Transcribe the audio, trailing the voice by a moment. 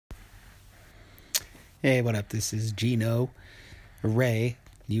Hey, what up? This is Gino Ray.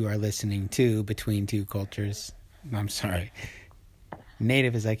 You are listening to Between Two Cultures. I'm sorry.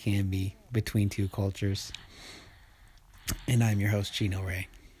 Native as I can be, Between Two Cultures. And I'm your host, Gino Ray.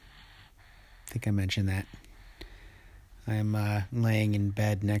 I think I mentioned that. I'm laying in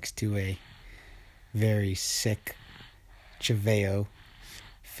bed next to a very sick Chaveo,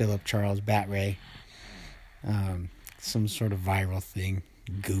 Philip Charles Batray. Some sort of viral thing.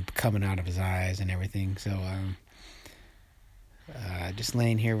 Goop coming out of his eyes and everything. So just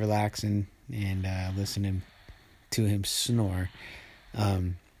laying here relaxing and listening to him snore.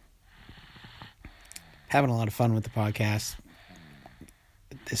 Having a lot of fun with the podcast.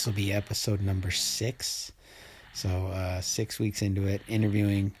 This will be episode number 6. So 6 weeks into it,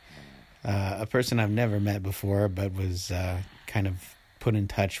 interviewing a person I've never met before, but was kind of put in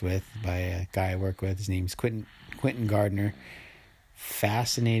touch with by a guy I work with. His name's Quentin Gardner.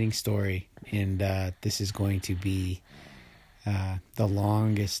 Fascinating story, and this is going to be the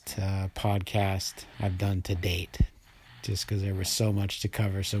longest podcast I've done to date, just because there was so much to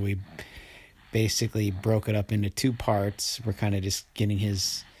cover. So we basically broke it up into 2 parts. We're kind of just getting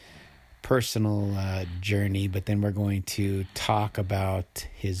his personal journey, but then we're going to talk about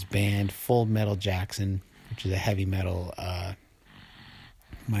his band Full Metal Jackson, which is a heavy metal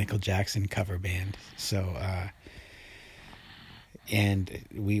Michael Jackson cover band. So and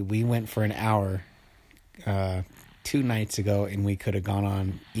we went for an hour 2 nights ago, and we could have gone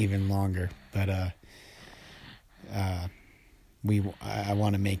on even longer, but I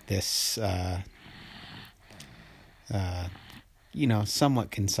want to make this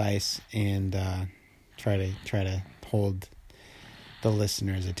somewhat concise and try to hold the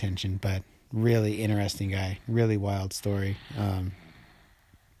listener's attention. But really interesting guy, really wild story,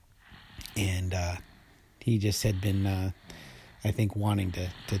 and he just had been I think wanting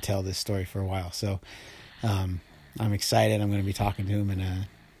to tell this story for a while. So I'm excited. I'm going to be talking to him in a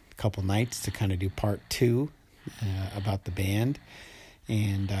couple nights to kind of do part 2 about the band.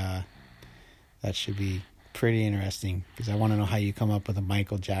 And that should be pretty interesting, because I want to know how you come up with a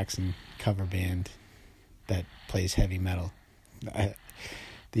Michael Jackson cover band that plays heavy metal.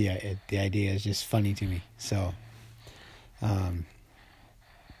 The idea is just funny to me. So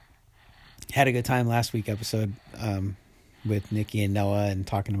had a good time last week episode with Nikki and Noah, and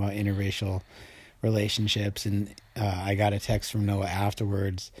talking about interracial relationships. And I got a text from Noah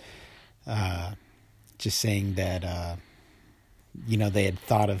afterwards just saying that they had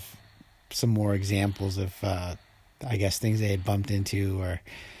thought of some more examples of I guess things they had bumped into or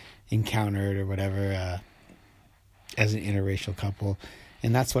encountered or whatever as an interracial couple.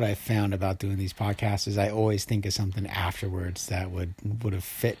 And that's what I found about doing these podcasts, is I always think of something afterwards that would have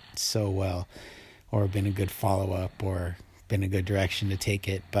fit so well, or been a good follow-up, or been a good direction to take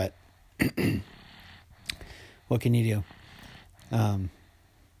it. But what can you do?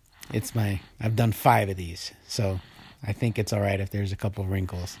 I've done 5 of these, so I think it's all right if there's a couple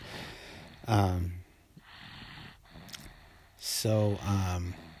wrinkles. And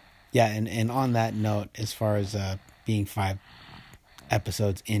on that note, as far as being 5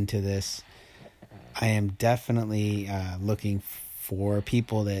 episodes into this, I am definitely looking for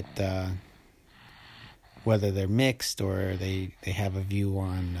people that whether they're mixed or they have a view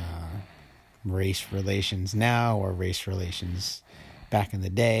on race relations now or race relations back in the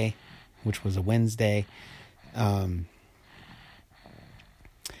day, which was a Wednesday.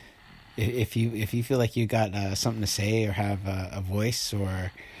 If you feel like you got something to say, or have a voice,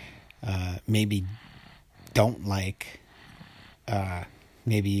 or maybe don't like,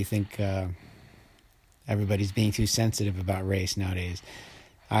 maybe you think everybody's being too sensitive about race nowadays,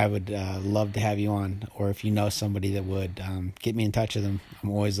 I would love to have you on. Or if you know somebody that would, get me in touch with them. I'm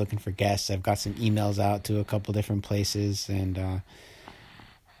always looking for guests. I've got some emails out to a couple different places, and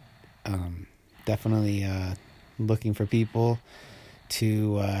definitely looking for people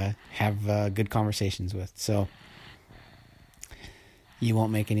to have good conversations with. So you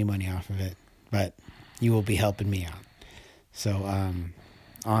won't make any money off of it, but you will be helping me out. So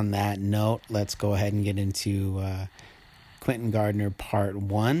on that note, let's go ahead and get into Quentin Gardner part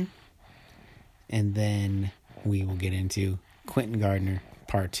 1, and then we will get into Quentin Gardner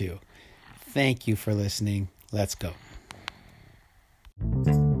part 2. Thank you for listening. Let's go.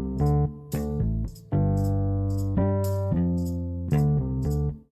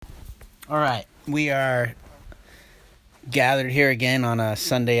 All right, we are gathered here again on a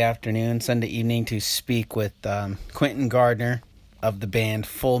Sunday evening to speak with Quentin Gardner of the band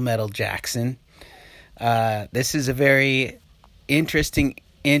Full Metal Jackson. This is a very interesting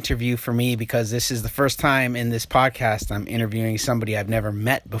interview for me, because this is the first time in this podcast I'm interviewing somebody I've never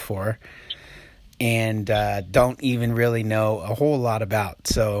met before. and don't even really know a whole lot about.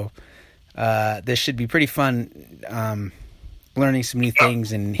 So this should be pretty fun, learning some new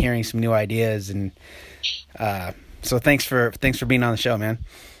things and hearing some new ideas. And so thanks for being on the show, man.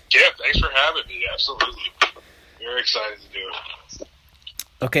 Yeah, thanks for having me. Absolutely. Very excited to do it.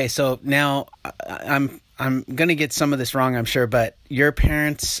 Okay, so now I'm going to get some of this wrong, I'm sure, but your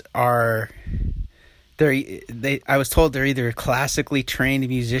parents are... I was told they're either classically trained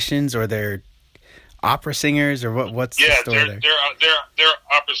musicians or they're opera singers, or what's the story there? They're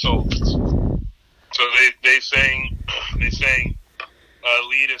opera soloists. So they sang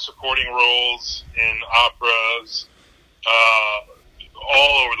lead and supporting roles in operas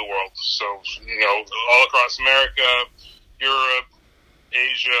all over the world. So all across America, Europe,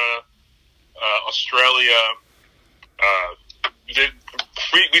 Asia, Australia.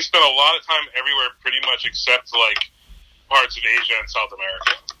 We spent a lot of time everywhere, pretty much except like parts of Asia and South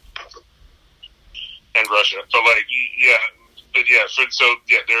America and Russia. But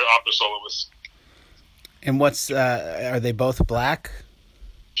they're opera soloists. And are they both black?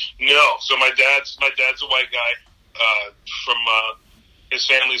 No. So my dad's a white guy. From his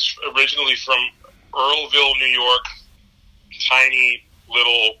family's originally from Earlville, New York. Tiny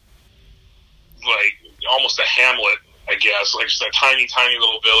little, like almost a hamlet, I guess, like just a tiny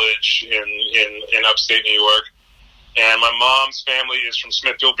little village in upstate New York. And my mom's family is from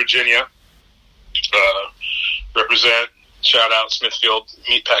Smithfield, Virginia. Represent, shout out Smithfield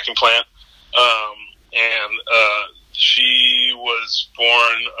Meatpacking Plant. And she was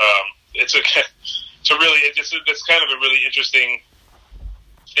born. It's kind of a really interesting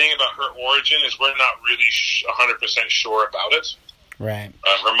thing about her origin is we're not really 100% sure about it. Right.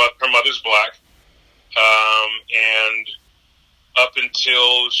 Her mother's black. And up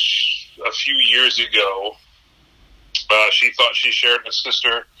until a few years ago, she thought she shared a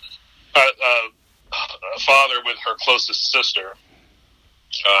father with her closest sister.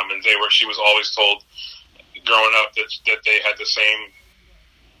 And she was always told growing up that they had the same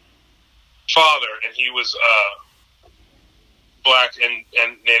father, and he was black and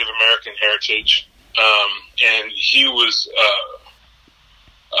Native American heritage. And he was,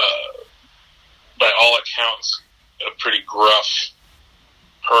 by all accounts, a pretty gruff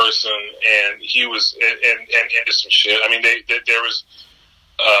person, and he was and into some shit. I mean, there was,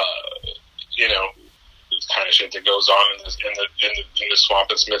 the kind of shit that goes on in the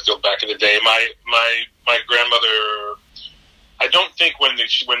swamp in Smithfield back in the day. My grandmother, I don't think when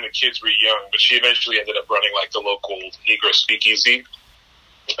the kids were young, but she eventually ended up running like the local Negro speakeasy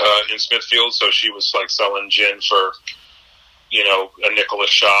in Smithfield. So she was like selling gin for a nickel a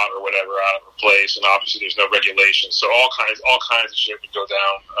shot or whatever out of her place, and obviously there's no regulation, so all kinds of shit would go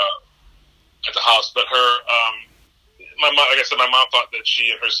down at the house. But her, my mom, like I said, my mom thought that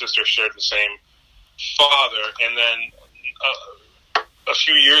she and her sister shared the same father, and then a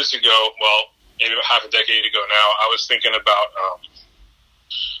few years ago, well, maybe about half a decade ago now, I was thinking about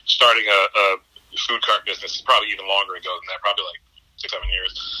starting a food cart business. Probably even longer ago than that, probably like 6-7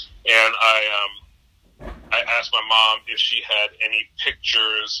 years, and I asked my mom if she had any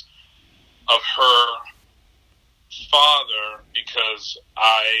pictures of her father, because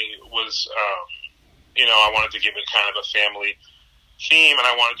I was, I wanted to give it kind of a family theme, and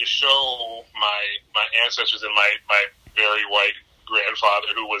I wanted to show my ancestors and my very white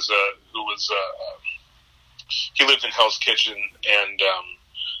grandfather, who lived in Hell's Kitchen and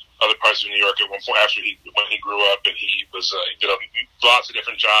other parts of New York at one point when he grew up, and he did lots of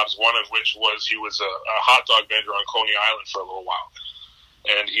different jobs. One of which was he was a hot dog vendor on Coney Island for a little while,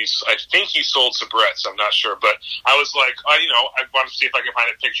 and I think he sold cigarettes. I'm not sure, but I was like, I wanted to see if I can find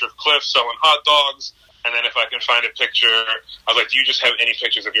a picture of Cliff selling hot dogs, and then if I can find a picture, I was like, do you just have any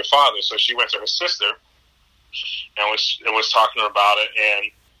pictures of your father? So she went to her sister and was talking to her about it,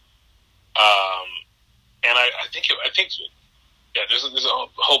 and I think. Yeah, there's a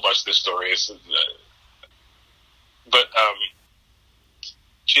whole bunch of this story. But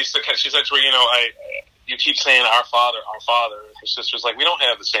she said to her, you keep saying our father. Her sister's like, we don't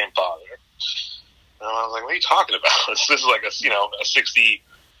have the same father. And I was like, what are you talking about? This is like a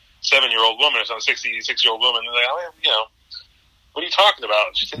 67-year-old woman or something, 66-year-old woman. And they're like, what are you talking about?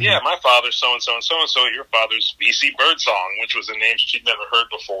 And she said, yeah, my father's so-and-so and so-and-so. Your father's V.C. Birdsong, which was a name she'd never heard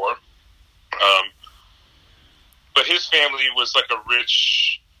before. But his family was like an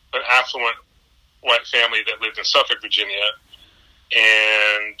affluent white family that lived in Suffolk, Virginia.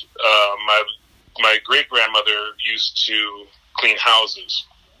 And my great-grandmother used to clean houses.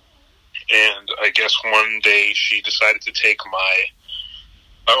 And I guess one day she decided to take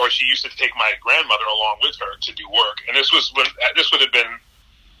she used to take my grandmother along with her to do work. And this would have been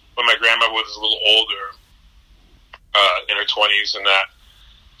when my grandma was a little older, in her 20s and that,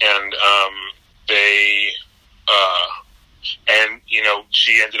 and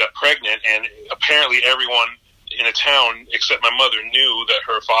she ended up pregnant, and apparently everyone in the town except my mother knew that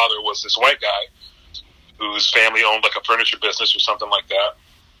her father was this white guy whose family owned like a furniture business or something like that,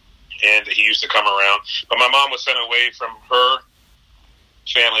 and he used to come around. But my mom was sent away from her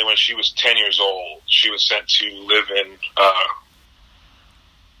family when she was 10 years old. She was sent to live in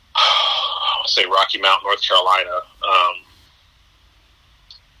I'll say Rocky Mount, North Carolina.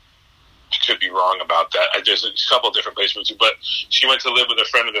 I could be wrong about that. There's a couple of different places, but she went to live with a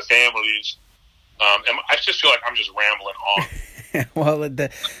friend of the family's. And I just feel like I'm just rambling on. Well,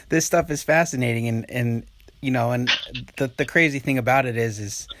 this stuff is fascinating, and the crazy thing about it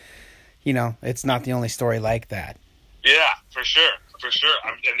is it's not the only story like that. Yeah, for sure.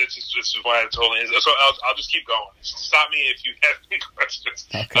 And this is why I told you. So I'll just keep going. Stop me if you have any questions.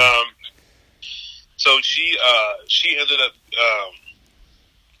 Okay. So she ended up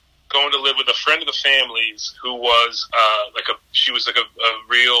going to live with a friend of the family's who was she was a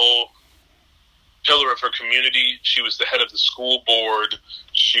real pillar of her community. She was the head of the school board.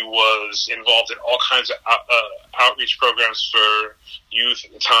 She was involved in all kinds of outreach programs for youth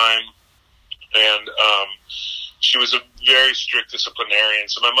at the time, and she was a very strict disciplinarian.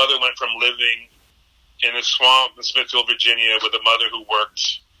 So my mother went from living in a swamp in Smithfield, Virginia, with a mother who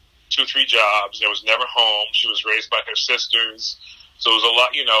worked 2-3 jobs and was never home. She was raised by her sisters. So it was a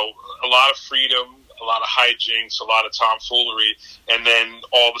lot of freedom, a lot of hijinks, a lot of tomfoolery. And then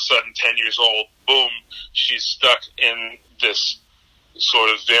all of a sudden, 10 years old, boom, she's stuck in this sort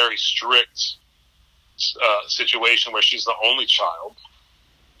of very strict situation where she's the only child.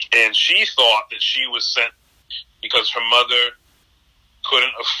 And she thought that she was sent because her mother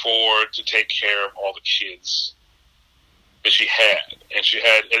couldn't afford to take care of all the kids that she had. And she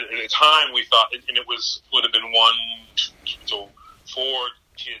had, at the time, we thought, and it would have been 4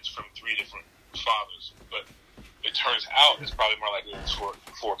 kids from 3 different fathers. But it turns out it's probably more likely it was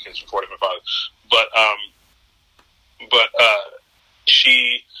 4 kids from 4 different fathers.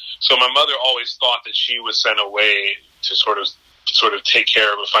 So my mother always thought that she was sent away to sort of take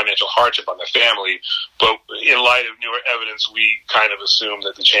care of a financial hardship on the family. But in light of newer evidence, we kind of assume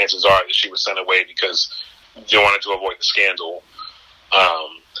that the chances are that she was sent away because they wanted to avoid the scandal.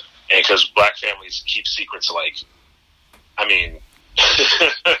 And because black families keep secrets I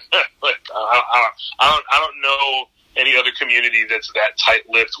don't know any other community that's that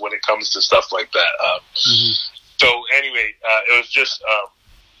tight-lipped when it comes to stuff like that. So anyway, it was just,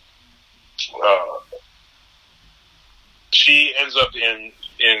 she ends up in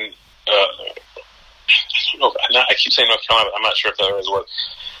I keep saying North Carolina, but I'm not sure if that is what,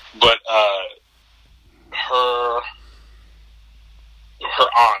 but her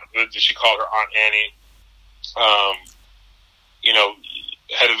aunt, she called her Aunt Annie,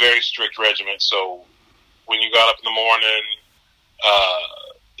 had a very strict regimen. So when you got up in the morning,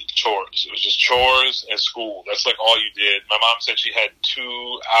 chores. It was just chores and school. That's like all you did. My mom said she had 2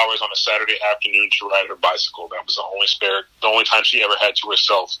 hours on a Saturday afternoon to ride her bicycle. That was the only time she ever had to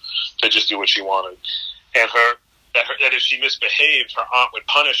herself to just do what she wanted. And that if she misbehaved, her aunt would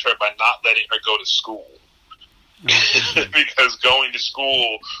punish her by not letting her go to school. Because going to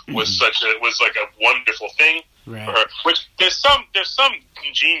school was like a wonderful thing for her. Which there's some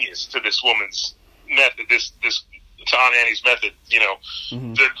genius to this woman's method, to Aunt Annie's method,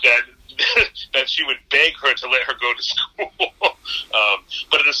 that she would beg her to let her go to school.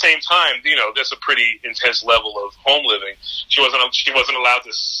 But at the same time, there's a pretty intense level of home living. She wasn't allowed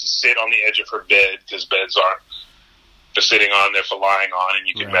to sit on the edge of her bed because beds aren't for sitting on, they're for lying on, and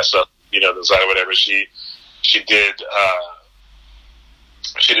you can mess up, the side or whatever. She did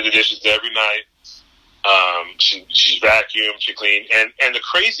the dishes every night. She vacuumed, she cleaned, and the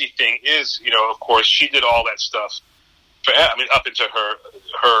crazy thing is, of course, she did all that stuff up into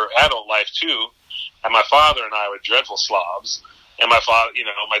her adult life too. And my father and I were dreadful slobs. And my father,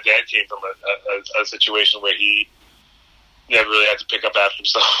 my dad came from a situation where he never really had to pick up after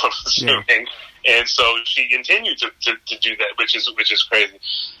himself, I'm assuming. Yeah. And so she continued to do that, which is crazy.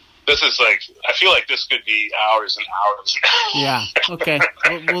 This is I feel like this could be hours and hours. Yeah. Okay.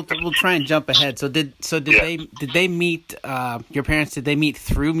 We'll try and jump ahead. So did they meet your parents? Did they meet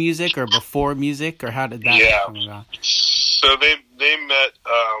through music or before music, or how did that come about? So they met.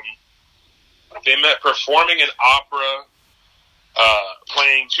 They met performing in opera,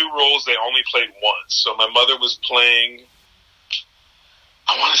 playing 2 roles they only played once. So my mother was playing,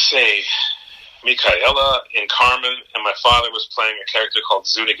 I want to say, Micaela in Carmen, and my father was playing a character called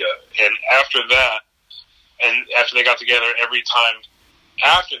Zuniga. And after that, and after they got together, every time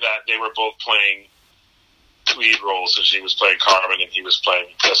after that, they were both playing lead roles. So she was playing Carmen and he was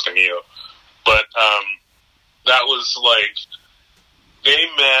playing Escamillo. But that was like they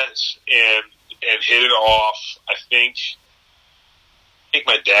met and hit it off. I think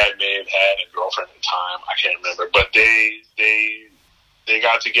my dad may have had a girlfriend at the time. I can't remember, but they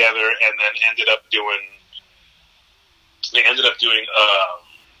got together and then ended up doing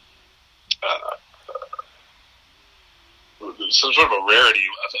some sort of a rarity,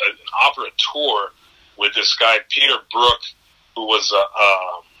 an opera tour with this guy Peter Brook, who was a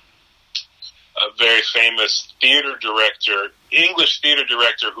very famous theater director, English theater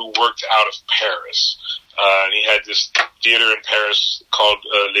director who worked out of Paris. And he had this theater in Paris called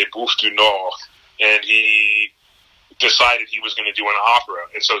Les Bouffes du Nord, and he decided he was going to do an opera.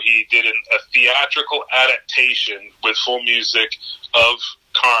 And so he did a theatrical adaptation with full music of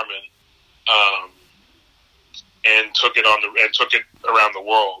Carmen, and took it around the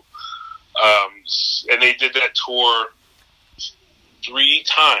world. And they did that tour 3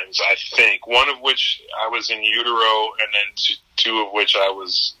 times, I think. One of which I was in utero, and then two of which I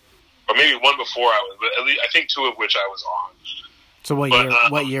was, or maybe one before I was, but at least I think 2 of which I was on. So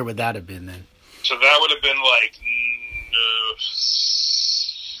what year would that have been then? So that would have been like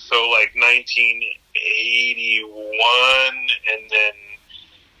 1981, and then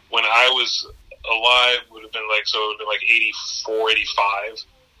when I was alive would have been like 84, 85,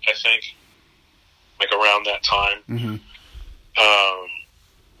 I think, like around that time. Mm-hmm.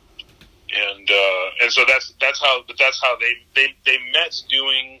 And so that's how they met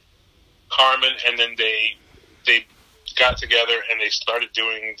doing Carmen, and then they got together and they started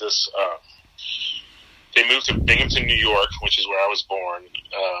doing this. They moved to Binghamton, New York, which is where I was born,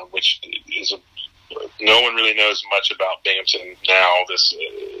 which is no one really knows much about Binghamton now.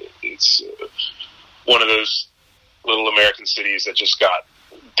 It's one of those little American cities that just got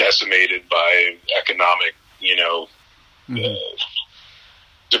decimated by economic,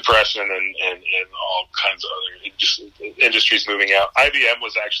 depression and all kinds of other industries moving out. IBM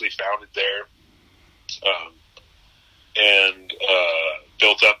was actually founded there, and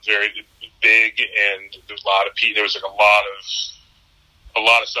built up very big, and there was like a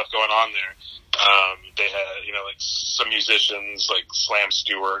lot of stuff going on there. They had, like some musicians like Slam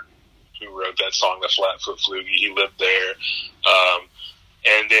Stewart, who wrote that song, The Flatfoot Floogie. He lived there.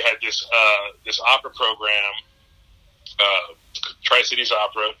 And they had this opera program, Tri-Cities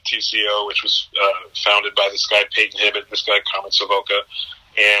Opera, TCO, which was founded by this guy Peyton Hibbett, this guy Carmen Savoca,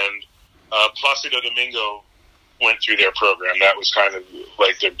 and Placido Domingo went through their program. That was kind of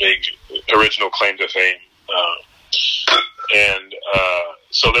like their big original claim to fame.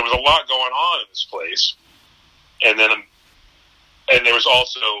 So there was a lot going on in this place. And there was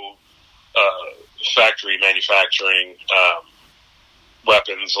also factory manufacturing,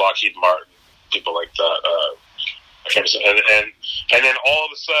 weapons, Lockheed Martin, people like that. And then all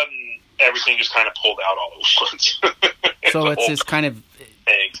of a sudden, everything just kind of pulled out all at once. So it's this kind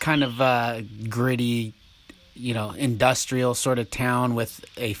of gritty, industrial sort of town with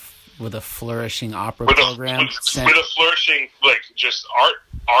a flourishing opera program. With a flourishing, just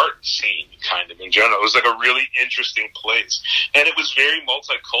art scene, kind of, in general. It was like a really interesting place. And it was very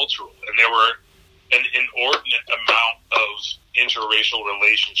multicultural. And there were an inordinate amount of interracial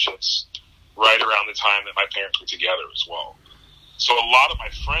relationships right around the time that my parents were together as well. So a lot of my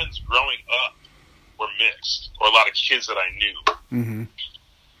friends growing up were mixed, or a lot of kids that I knew. Mm-hmm.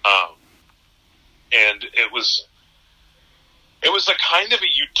 And it was a kind of a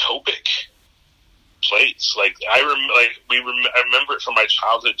utopic place. I remember it from my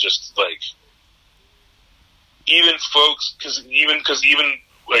childhood. Just even folks, because even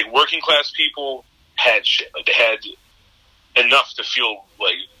working class people had shit. They had enough to feel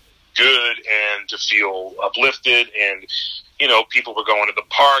good and to feel uplifted, and people were going to the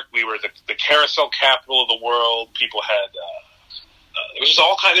park. We were the carousel capital of the world. People had there was just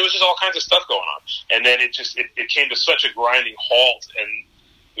all kinds of stuff going on, and then it came to such a grinding halt, and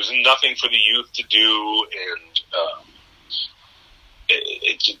there was nothing for the youth to do, and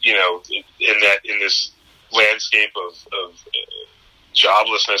in this landscape of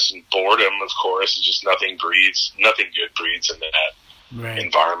joblessness and boredom, of course, it's just nothing good breeds in that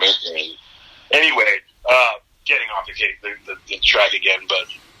environment. And anyway, getting off the track again, but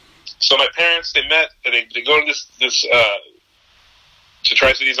so my parents, they met, and they go to this to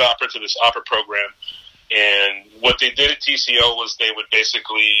Tri-Cities Opera, to this opera program, and what they did at TCO was they would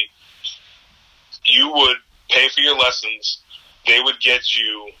basically, you would pay for your lessons, they would get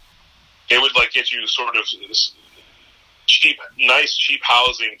you sort of cheap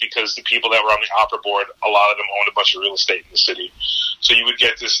housing, because the people that were on the opera board, a lot of them owned a bunch of real estate in the city. So you would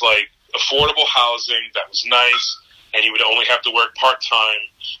get this like affordable housing that was nice, and you would only have to work part-time,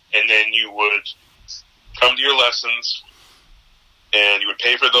 and then you would come to your lessons, and you would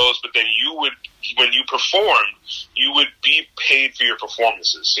pay for those, but then you would, when you performed, you would be paid for your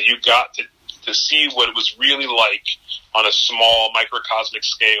performances. So you got to see what it was really like on a small microcosmic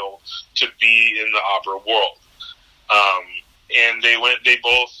scale to be in the opera world. And they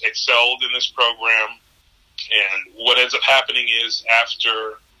both excelled in this program. And what ends up happening is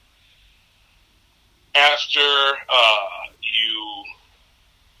after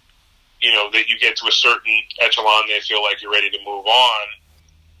that you get to a certain echelon, they feel like you're ready to move on.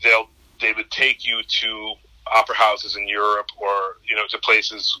 They would take you to opera houses in Europe, or to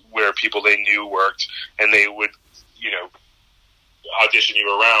places where people they knew worked, and they would audition you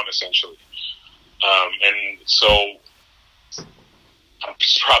around, essentially. And so I'm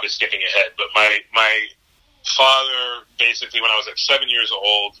probably skipping ahead, but my father, basically, when I was like 7 years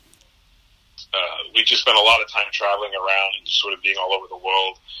old, we just spent a lot of time traveling around and just sort of being all over the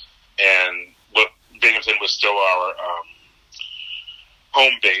world. And Binghamton was still our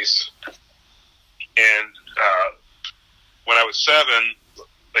home base. And when I was 7,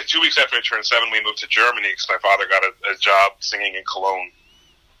 like 2 weeks after I turned 7, we moved to Germany because my father got a job singing in Cologne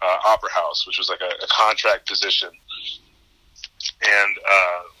Opera House, which was like a contract position, and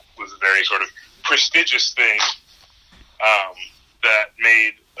was a very sort of prestigious thing that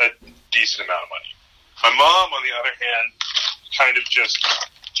made a decent amount of money. My mom, on the other hand, kind of just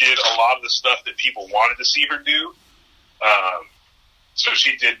did a lot of the stuff that people wanted to see her do. So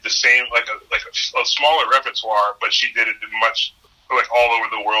she did the same, like a smaller repertoire, but she did it much, like all over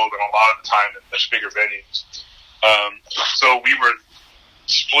the world, and a lot of the time in much bigger venues. So we were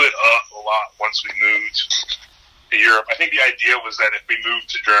split up a lot once we moved to Europe. I think the idea was that if we moved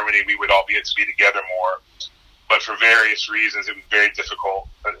to Germany, we would all be able to be together more. But for various reasons, it was very difficult.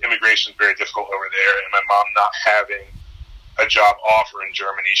 Immigration is very difficult over there, and my mom not having a job offer in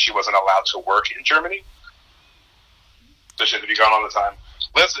Germany, she wasn't allowed to work in Germany. So she had to be gone all the time.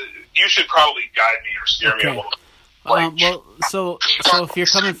 You should probably guide me or steer me a little bit. Well, so if you're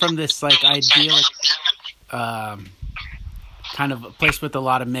coming from this like idyllic kind of a place with a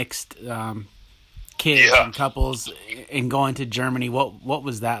lot of mixed kids and couples, and going to Germany, what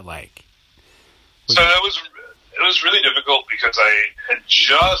was that like? So it was really difficult because I had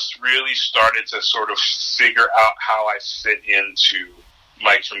just really started to sort of figure out how I fit into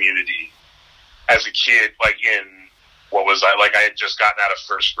my community as a kid. Like I had just gotten out of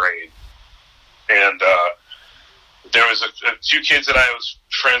first grade, and there was a few kids that I was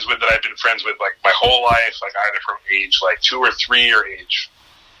friends with that I've been friends with like my whole life, like either from age like 2 or 3 or age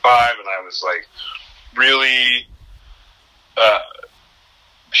 5, and I was like really,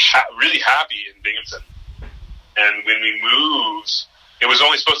 really happy in Binghamton. And when we moved, it was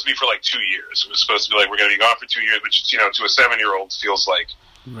only supposed to be for like 2 years. It was supposed to be like, we're going to be gone for 2 years, which to a 7-year-old feels like,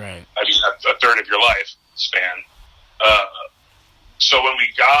 right? I mean, a third of your life span. So when we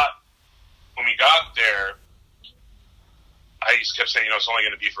got there, I just kept saying, it's only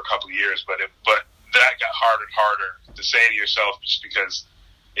going to be for a couple of years, but that got harder and harder to say to yourself, just because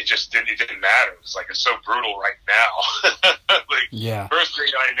it didn't matter. It was like, it's so brutal right now. First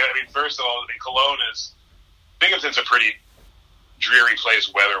thing first of all, Binghamton's a pretty dreary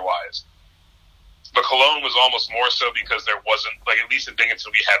place weather-wise. But Cologne was almost more so because there wasn't, like, at least in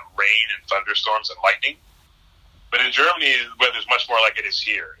Binghamton, we had rain and thunderstorms and lightning. But in Germany, the weather's much more like it is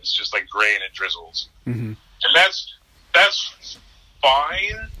here. It's just like gray and it drizzles. Mm-hmm. And that's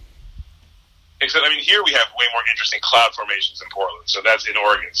fine. Except, here we have way more interesting cloud formations in Portland. So that's in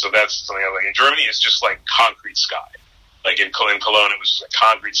Oregon. So that's something else. Like in Germany, it's just like concrete sky. Like in Cologne, it was just like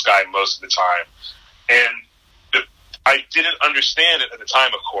concrete sky most of the time. And I didn't understand it at the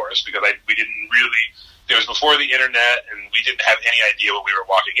time, of course, because we didn't really. It was before the internet, and we didn't have any idea what we were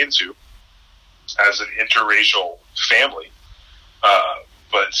walking into as an interracial family.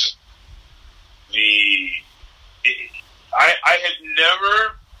 But I had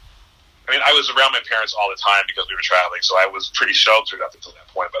never. I was around my parents all the time because we were traveling, so I was pretty sheltered up until that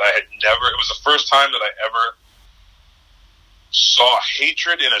point. But I had never. It was the first time that I ever saw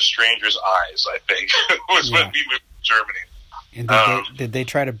hatred in a stranger's eyes. I think was when we moved to Germany. And did they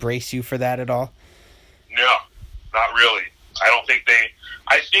try to brace you for that at all? No, not really.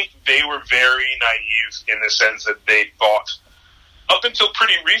 I think they were very naive in the sense that they thought, up until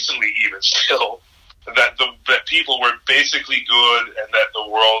pretty recently even still, that people were basically good and that the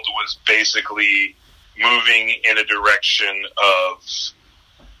world was basically moving in a direction of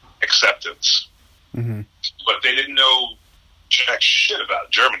acceptance. Mm-hmm. but they didn't know jack shit about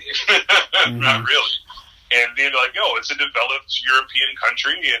Germany. Not really. And they're like, "Oh, it's a developed European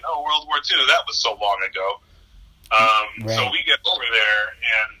country," and World War II, that was so long ago. Right. So we get over there,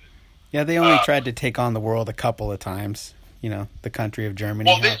 and yeah, they only tried to take on the world a couple of times. You know, the country of Germany.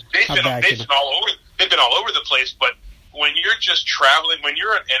 Well, they've been all over. They've been all over the place. But when you're just traveling, when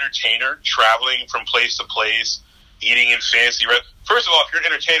you're an entertainer traveling from place to place, eating in fancy restaurants. First of all, if you're an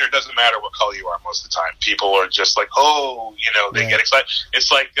entertainer, it doesn't matter what color you are most of the time. People are just like, oh, they get excited.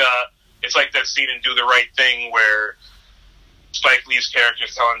 It's like that scene in Do the Right Thing where Spike Lee's character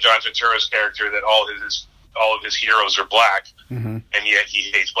is telling John Turturro's character that all of his heroes are black, and yet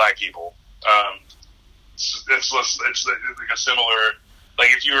he hates black people. It's like a similar,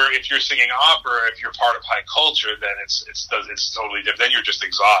 like if you're singing opera, if you're part of high culture, then it's totally different. Then you're just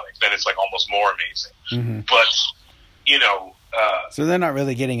exotic. Then it's like almost more amazing. But so they're not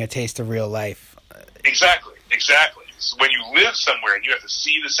really getting a taste of real life. Exactly. So when you live somewhere and you have to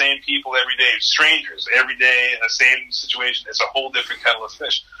see the same people every day, strangers every day in the same situation, it's a whole different kettle of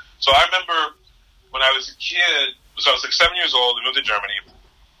fish. So I remember when I was a kid, so I was like 7 years old, we moved to Germany,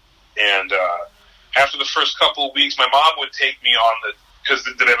 and after the first couple of weeks, my mom would take me on because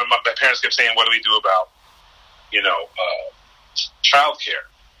my parents kept saying, "What do we do about, childcare?"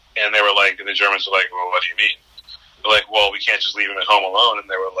 And they were like, and the Germans were like, "Well, what do you mean?" They're like, "Well, we can't just leave them at home alone." And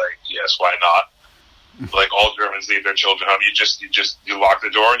they were like, "Yes, why not?" Like all Germans leave their children home. You lock the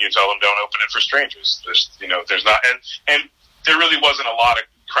door and you tell them don't open it for strangers. There's not, and there really wasn't a lot of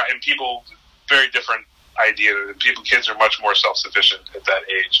crime. And people, very different idea. Kids are much more self-sufficient at that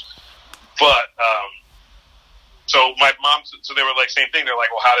age. But, so my mom, so they were like, same thing. They're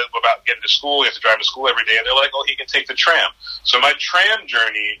like, well, about getting to school? You have to drive to school every day. And they're like, well, he can take the tram. So my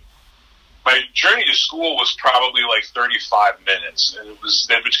journey to school was probably like 35 minutes. And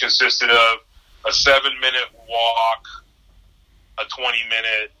which consisted of a 7-minute walk, a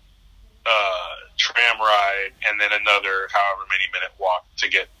 20-minute, tram ride, and then another however many minute walk to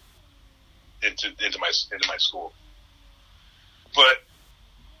get into my school. But,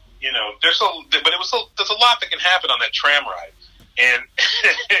 there's a lot that can happen on that tram ride, and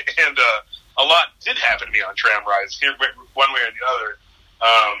a lot did happen to me on tram rides here, one way or the other,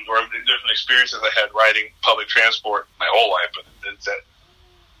 or different experiences I had riding public transport my whole life. But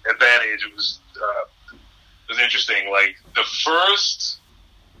at that age, it was interesting. Like the first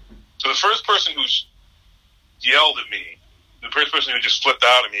person who yelled at me, the first person who just flipped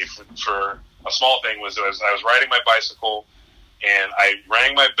out at me for a small thing was I was riding my bicycle. And I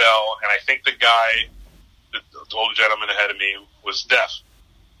rang my bell, and I think the guy, the older gentleman ahead of me, was deaf.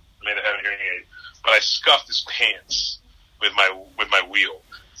 I mean, I had a hearing aid, but I scuffed his pants with my wheel,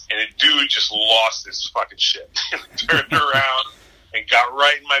 and the dude just lost his fucking shit. Turned around and got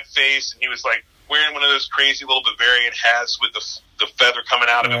right in my face, and he was like wearing one of those crazy little Bavarian hats with the feather coming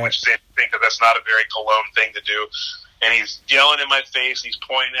out of it, which is interesting because that's not a very Cologne thing to do. And he's yelling in my face, and he's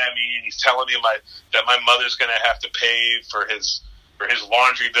pointing at me, and he's telling me that my mother's going to have to pay for his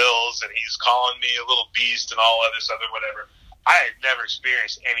laundry bills, and he's calling me a little beast and all this other whatever. I had never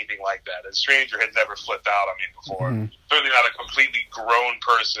experienced anything like that. A stranger had never flipped out on me before. Certainly not a completely grown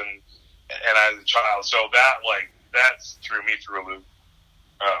person, and I was a child. So that threw me through a loop.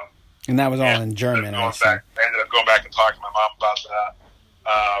 And that was all in German. I ended up going back and talking to my mom about that.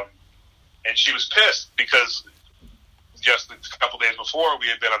 And she was pissed because just a couple days before we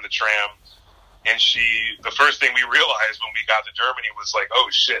had been on the tram, and the first thing we realized when we got to Germany was like, oh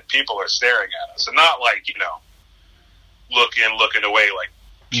shit, people are staring at us. And not like, looking away, like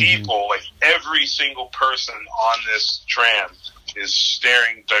people, like every single person on this tram is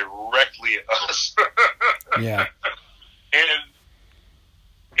staring directly at us. Yeah.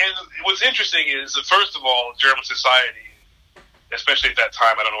 And what's interesting is that, first of all, German society, especially at that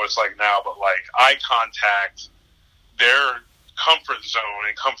time, I don't know what it's like now, but like eye contact, their comfort zone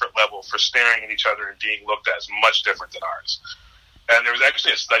and comfort level for staring at each other and being looked at is much different than ours. And there was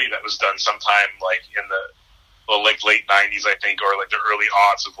actually a study that was done sometime like in the late 90s, I think, or like the early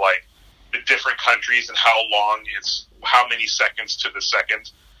aughts of like the different countries and how many seconds to the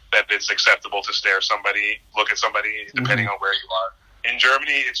second that it's acceptable to look at somebody, depending on where you are. In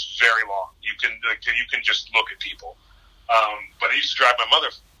Germany, it's very long. You can just look at people. But it used to drive my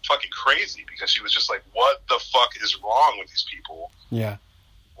mother fucking crazy because she was just like, what the fuck is wrong with these people? Yeah.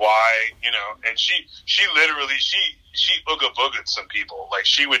 Why, and she literally, she ooga booga'd some people. Like,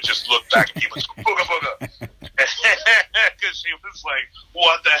 she would just look back at people, ooga booga. Because she was like,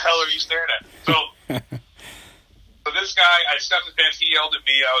 what the hell are you staring at? So this guy, I stepped his pants, he yelled at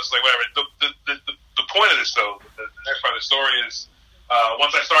me, I was like, whatever. The point of this, though, the next part of the story is,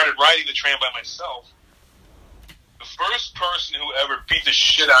 once I started riding the tram by myself, the first person who ever beat the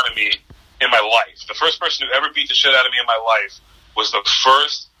shit out of me in my life, was the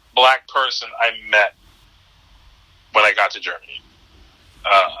first black person I met when I got to Germany.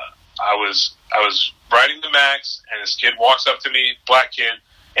 I was riding the Max, and this kid walks up to me, black kid,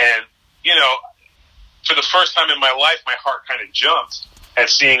 and, you know, for the first time in my life, my heart kind of jumped at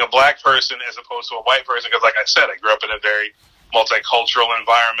seeing a black person as opposed to a white person, because, like I said, I grew up in a very multicultural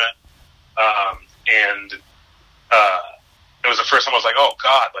environment, and it was the first time I was like, oh,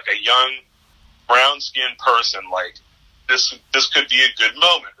 God, like a young, brown-skinned person, like, this could be a good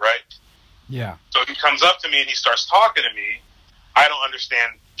moment, right? Yeah. So he comes up to me and he starts talking to me. I don't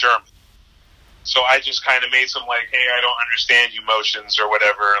understand German. So I just kind of made some like, hey, I don't understand you motions or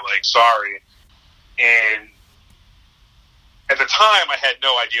whatever, like, sorry. And at the time, I had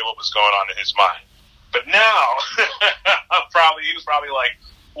no idea what was going on in his mind. But now, he was probably like,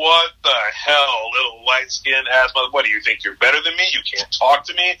 what the hell, little light-skinned ass mother, what do you think, you're better than me? You can't talk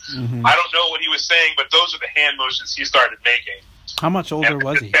to me? Mm-hmm. I don't know what he was saying, but those are the hand motions he started making. How much older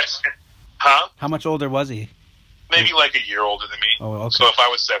was he? Huh? How much older was he? Maybe like a year older than me. Oh, okay. So if I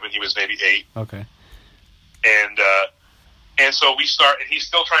was 7, he was maybe 8. Okay. And so we start, and he's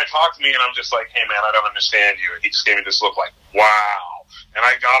still trying to talk to me, and I'm just like, hey, man, I don't understand you. And he just gave me this look like, wow. And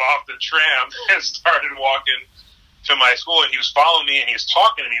I got off the tram and started walking to my school, and he was following me, and he was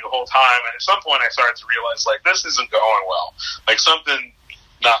talking to me the whole time. And at some point, I started to realize, like, this isn't going well. Like, something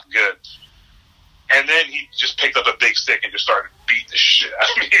not good. And then he just picked up a big stick and just started beating the shit out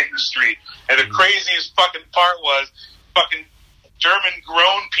of me in the street. And the craziest fucking part was, fucking German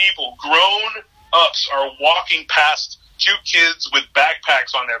grown-ups are walking past 2 kids with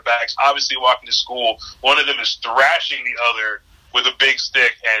backpacks on their backs, obviously walking to school. One of them is thrashing the other with a big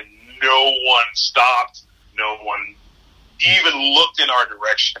stick, and no one stopped. No one even looked in our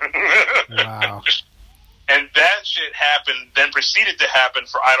direction. Wow. And that shit happened, then proceeded to happen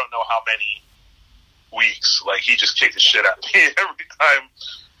for I don't know how many weeks. Like, he just kicked the shit out of me every time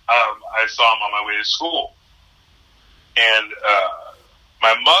I saw him on my way to school. And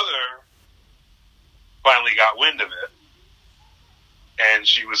my mother finally got wind of it. And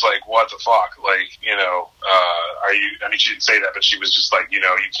she was like, what the fuck? Like, you know, she didn't say that, but she was just like, you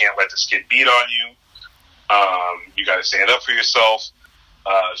know, you can't let this kid beat on you. You got to stand up for yourself.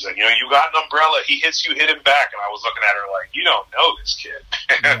 She's like, you know, you got an umbrella. He hits you, hit him back. And I was looking at her like, you don't know this kid.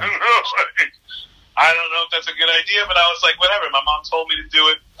 Yeah. I don't know if that's a good idea, but I was like, whatever. My mom told me to do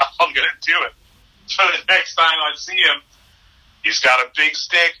it. I'm going to do it. So the next time I see him, he's got a big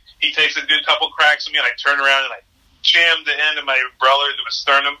stick. He takes a good couple cracks at me, and I turn around and I jammed the end of my umbrella into his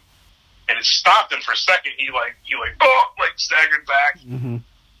sternum, and it stopped him for a second. He staggered back. Mm-hmm.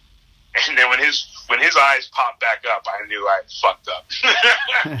 And then when his eyes popped back up, I knew I fucked up.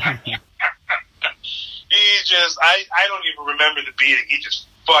 I don't even remember the beating. He just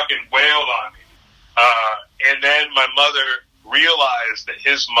fucking wailed on me. And then my mother realized that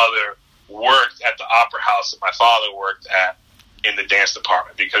his mother worked at the opera house that my father worked at in the dance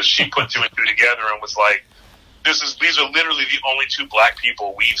department, because she put 2 and 2 together and was like, these are literally the only 2 black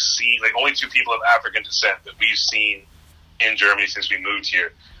people we've seen, like only 2 people of African descent that we've seen in Germany since we moved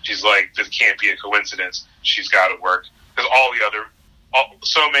here. She's like, this can't be a coincidence. She's got to work. Because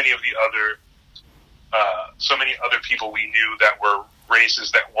so many other people we knew that were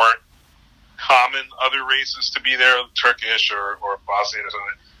races that weren't common other races to be there, Turkish or Bosnian or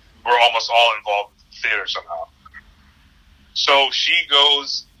something, were almost all involved in theater somehow. So she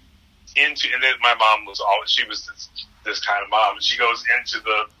goes into, and then my mom was this kind of mom, and she goes into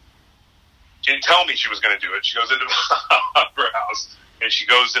she didn't tell me she was going to do it. She goes into the opera house, and she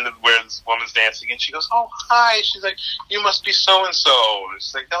goes into where this woman's dancing, and she goes, oh, hi. She's like, you must be so-and-so.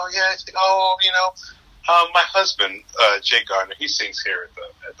 She's like, oh, yeah. She's like, oh, you know, my husband, Jake Gardner, he sings here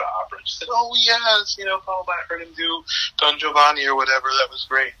at the opera. And she said, oh, yes, you know, I heard him do Don Giovanni or whatever. That was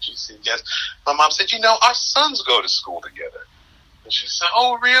great. She said, yes. My mom said, you know, our sons go to school together. And she said,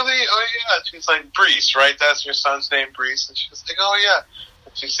 oh, really? Oh, yeah. She's like, Brees, right? That's your son's name, Brees? And she was like, oh, yeah.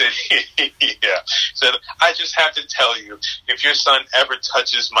 And she said, yeah. She said, I just have to tell you, if your son ever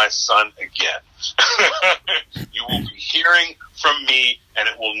touches my son again, you will be hearing from me, and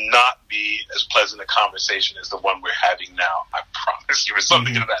it will not be as pleasant a conversation as the one we're having now. I promise you. Or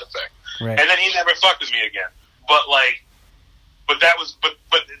something to that effect. Right. And then he never fucked with me again. But there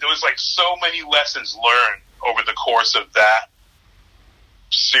was like so many lessons learned over the course of that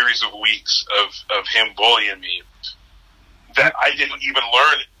series of weeks of him bullying me that I couldn't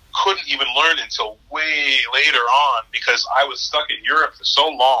even learn until way later on, because I was stuck in Europe for so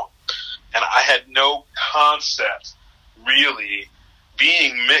long, and I had no concept really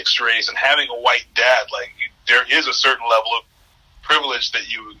being mixed race and having a white dad, like, there is a certain level of privilege that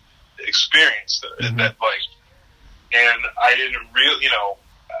you experience that like, and I didn't really,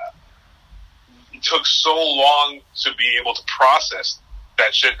 it took so long to be able to process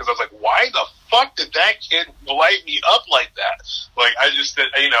that shit, because I was like, why the fuck did that kid light me up like that? Like, I just,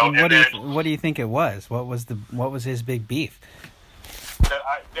 What do you think it was? What was his big beef?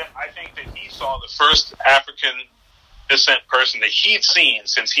 I think that he saw the first African descent person that he'd seen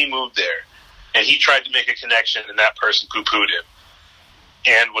since he moved there, and he tried to make a connection, and that person poo-pooed him,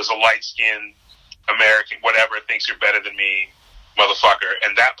 and was a light-skinned American, whatever, thinks you're better than me, motherfucker,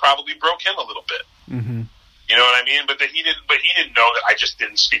 and that probably broke him a little bit. Mm-hmm. You know what I mean? But he didn't know that I just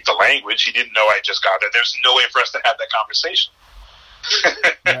didn't speak the language. He didn't know I just got there. There's no way for us to have that conversation.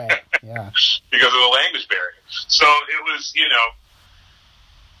 Right. Yeah. Because of the language barrier. So it was, yeah.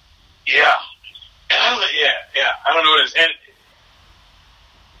 I don't know what it is. And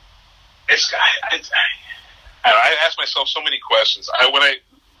it's, I asked myself so many questions.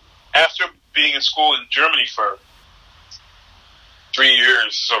 After being in school in Germany for 3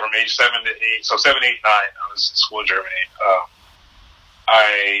 years, so from age 7 to 8, so 7, 8, 9, I was in school in Germany.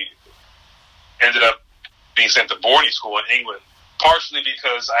 I ended up being sent to boarding school in England, partially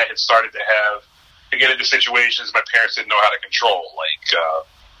because I had started to get into situations my parents didn't know how to control. Like,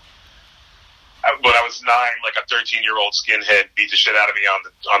 when I was 9, like a 13-year-old skinhead beat the shit out of me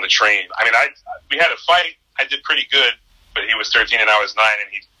on the train. I mean, we had a fight. I did pretty good, but he was 13 and I was 9,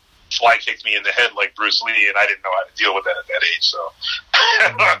 and he fly kicked me in the head like Bruce Lee, and I didn't know how to deal with that at that age. So,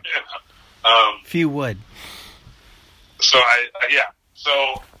 few would. So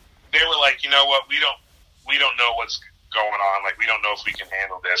So they were like, you know what? We don't know what's going on. Like, we don't know if we can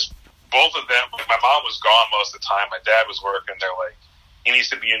handle this. Both of them. My mom was gone most of the time. My dad was working. They're like, he needs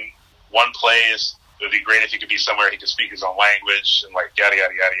to be in one place. It would be great if he could be somewhere he could speak his own language, and like yada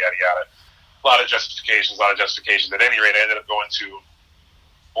yada yada yada yada. A lot of justifications. At any rate, I ended up going to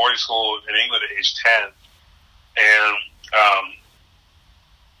boarding school in England at age 10, and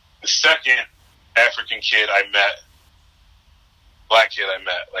the second African kid I met, black kid I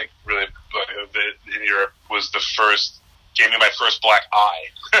met, like really in Europe, was the first, gave me my first black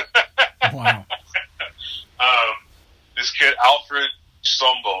eye. Wow. This kid, Alfred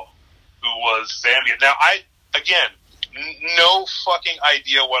Sombo, who was Zambian. Now, no fucking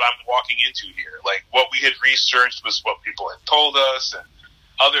idea what I'm walking into here. Like, what we had researched was what people had told us, and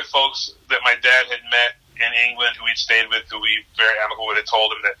other folks that my dad had met in England who he'd stayed with, who we very amicable with, had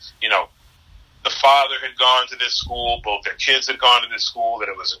told him that, the father had gone to this school, both their kids had gone to this school, that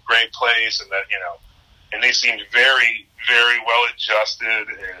it was a great place, and that, and they seemed very, very well adjusted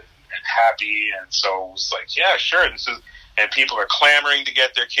and happy, and so it was like, yeah, sure, and people are clamoring to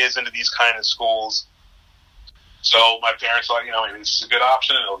get their kids into these kind of schools. So my parents thought, maybe this is a good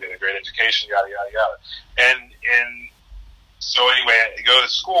option, and they'll get a great education, yada, yada, yada. And so anyway, I go to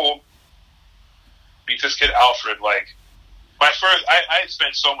school, meet this kid, Alfred. Like, I had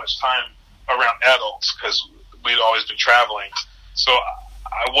spent so much time around adults because we'd always been traveling. So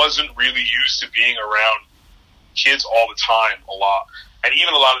I wasn't really used to being around kids all the time a lot. And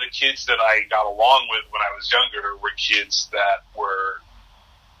even a lot of the kids that I got along with when I was younger were kids that were,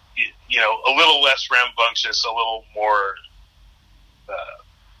 a little less rambunctious, a little more,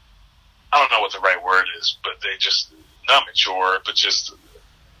 I don't know what the right word is, but they just, not mature, but just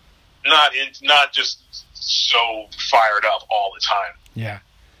not just so fired up all the time. Yeah.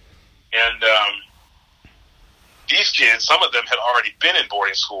 And these kids, some of them had already been in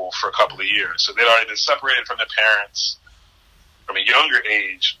boarding school for a couple of years, so they'd already been separated from their parents from a younger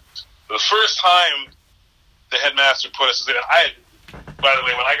age. The first time the headmaster put us in, by the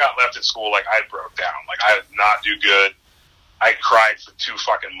way, when I got left at school, like, I broke down. Like, I did not do good. I cried for 2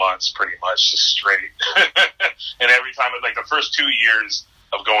 fucking months, pretty much, just straight. And every time, like, the first 2 years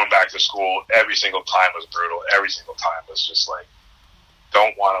of going back to school, every single time was brutal. Every single time was just like,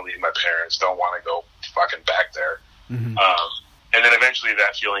 don't want to leave my parents, don't want to go fucking back there. Mm-hmm. And then eventually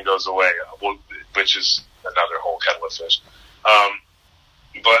that feeling goes away, which is another whole kettle of fish.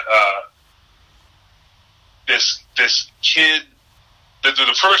 But this kid,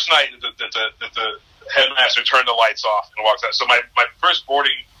 the first night that the headmaster turned the lights off and walked out. So my first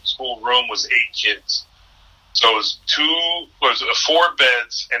boarding school room was 8 kids. So it was 4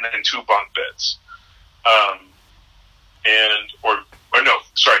 beds and then 2 bunk beds.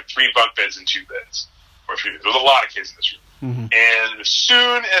 3 bunk beds and 2 beds. Or 3 beds. There was a lot of kids in this room. Mm-hmm. And as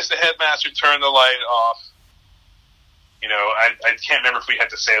soon as the headmaster turned the light off, I can't remember if we had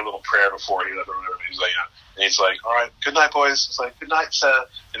to say a little prayer before he left or whatever. He was like, and he's like, all right, good night, boys. It's like, good night, sir.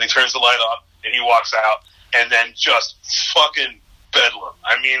 And he turns the light off, and he walks out, and then just fucking bedlam.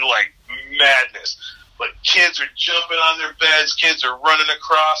 I mean, like, madness. Like, kids are jumping on their beds. Kids are running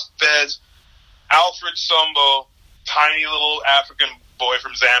across beds. Alfred Sumbo, tiny little African boy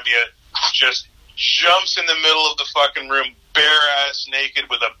from Zambia, just jumps in the middle of the fucking room, bare-ass naked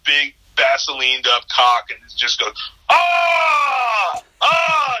with a big Vaselined up cock, and just goes, ah!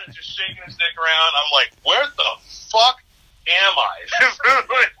 Ah! And just shaking his dick around. I'm like, where the fuck am I?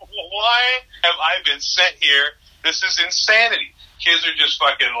 Like, why have I been sent here? This is insanity. Kids are just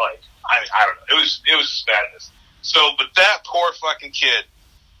fucking like, I don't know. It was just madness. So, but that poor fucking kid,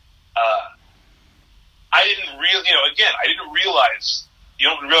 I didn't really, again, I didn't realize, you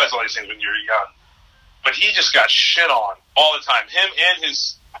don't realize all these things when you're young, but he just got shit on all the time. Him and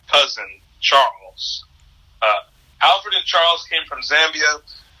his cousin, Charles. Alfred and Charles came from Zambia,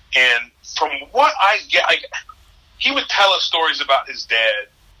 and from what I get, he would tell us stories about his dad,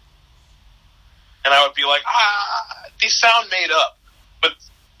 and I would be like, these sound made up. But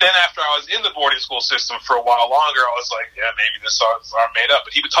then after I was in the boarding school system for a while longer, I was like, yeah, maybe this songs are made up.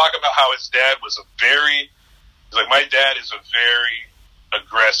 But he would talk about how his dad was my dad is a very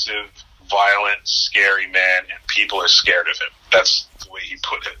aggressive, violent, scary man, and people are scared of him. That's the way he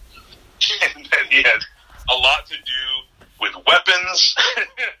put it. And then he had a lot to do with weapons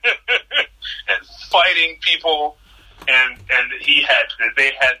and fighting people. And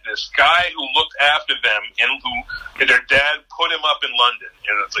they had this guy who looked after them, and their dad put him up in London,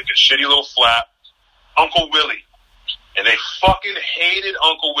 and it's like a shitty little flat, Uncle Willie. And they fucking hated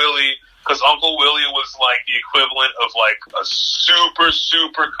Uncle Willie, because Uncle Willie was like the equivalent of like a super,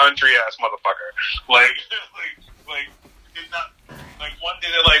 super country ass motherfucker. Like one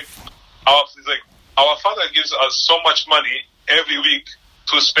day they're like, he's like, our father gives us so much money every week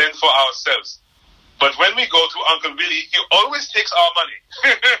to spend for ourselves. But when we go to Uncle Willie, he always takes our money.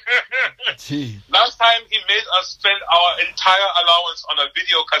 Gee. Last time he made us spend our entire allowance on a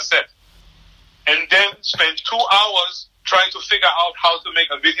video cassette, and then spend 2 hours trying to figure out how to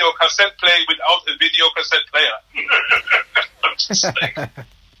make a video cassette play without a video cassette player. I'm just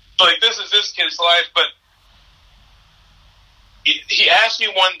like, this is this kid's life. But he asked me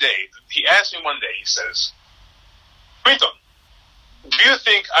one day, he says, Quinton, do you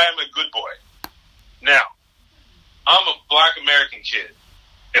think I am a good boy? Now, I'm a black American kid.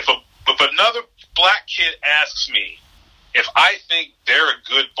 If another black kid asks me if I think they're a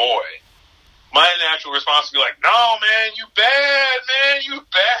good boy, my natural response would be like, no, man, you bad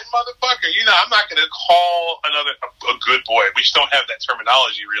motherfucker. I'm not going to call another a good boy. We just don't have that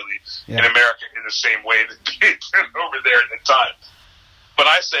terminology really in America in the same way that they did over there at the time. But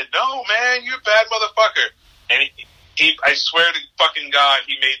I said, no, man, you bad motherfucker. And I swear to fucking God,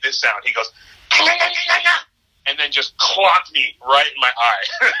 he made this sound. He goes, and then just clocked me right in my eye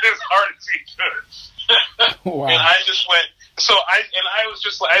as hard as he could. Wow. And I just went, I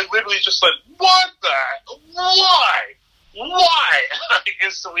literally just said, why? I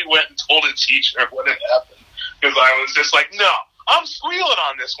instantly went and told a teacher what had happened. Because I was just like, no, I'm squealing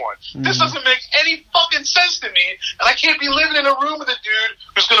on this one. Mm-hmm. This doesn't make any fucking sense to me, and I can't be living in a room with a dude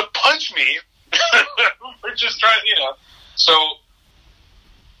who's going to punch me for just trying, So,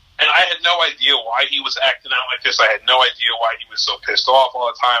 and I had no idea why he was acting out like this. I had no idea why he was so pissed off all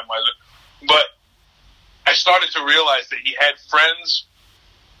the time. But I started to realize that he had friends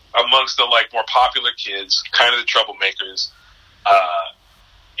amongst the more popular kids, kind of the troublemakers,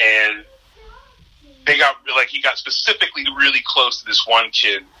 and he got specifically really close to this one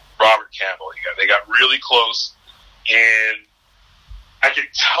kid, Robert Campbell. They got really close, and I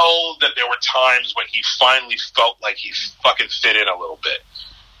could tell that there were times when he finally felt like he fucking fit in a little bit.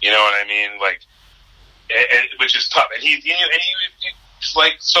 You know what I mean? Which is tough. And he it's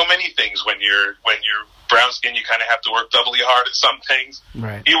like so many things when you're brown skin, you kind of have to work doubly hard at some things.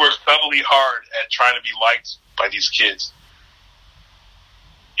 Right. He worked doubly hard at trying to be liked by these kids.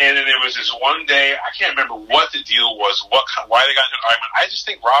 And then there was this one day, I can't remember what the deal was, why they got into an argument. I just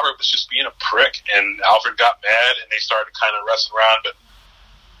think Robert was just being a prick, and Alfred got mad, and they started kind of wrestling around. But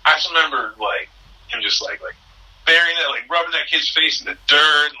I just remember him just burying it, rubbing that kid's face in the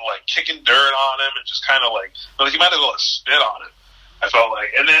dirt, and kicking dirt on him, and just kind of he might as well have spit on him. I felt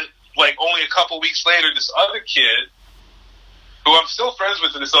like, and then only a couple weeks later, this other kid, who I'm still friends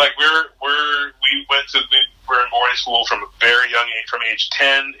with, and it's we're in boarding school from a very young age, from age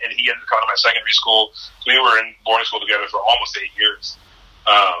 10, and he ended up coming to my secondary school. So we were in boarding school together for almost 8 years.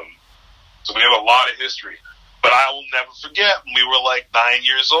 So we have a lot of history. But I will never forget when we were 9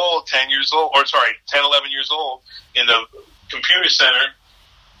 years old, 10 years old, 10, 11 years old, in the computer center.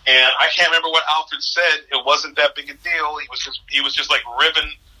 And I can't remember what Alfred said. It wasn't that big a deal. He was just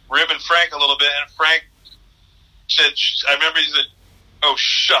ribbing Frank a little bit. And Frank said, I remember he said, "Oh,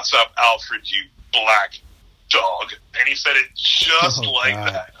 shut up, Alfred, you black dog." And he said it just like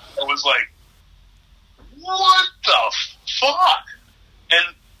God. that. It was like, what the fuck?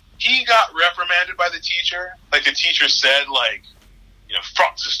 And he got reprimanded by the teacher. Like, the teacher said, like,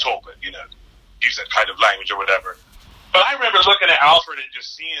 Francis Tolbert, use that kind of language or whatever. But I remember looking at Alfred and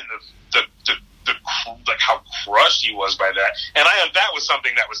just seeing the like how crushed he was by that. And that was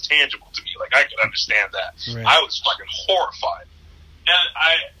something that was tangible to me. Like, I could understand that. Right. I was fucking horrified. And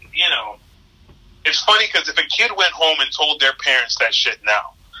it's funny because if a kid went home and told their parents that shit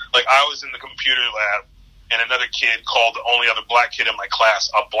now, like, I was in the computer lab and another kid called the only other black kid in my class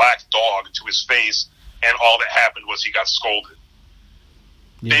a black dog to his face, and all that happened was he got scolded.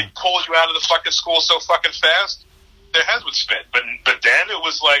 Yeah. They pulled you out of the fucking school so fucking fast, their heads would spin. But then it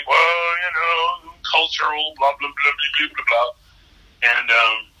was like, well, cultural, blah, blah, blah, blah, blah, blah. And,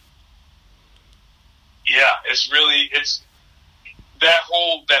 it's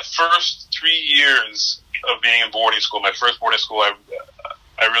that first 3 years of being in boarding school, my first boarding school,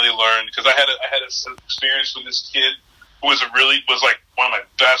 I really learned, because I had an experience with this kid who was like one of my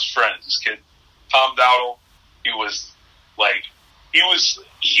best friends. This kid, Tom Dowdle, he was like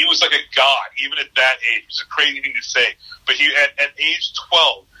a god, even at that age. It's a crazy thing to say, but at age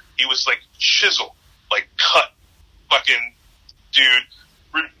 12, he was like chiseled, like cut, fucking dude,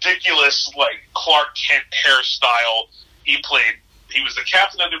 ridiculous, like Clark Kent hairstyle. He was the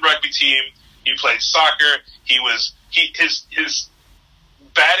captain of the rugby team. He played soccer. His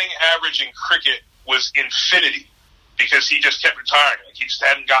batting average in cricket was infinity because he just kept retiring. Like, he just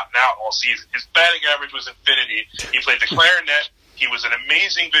hadn't gotten out all season. His batting average was infinity. He played the clarinet. He was an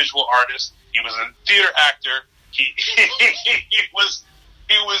amazing visual artist. He was a theater actor. He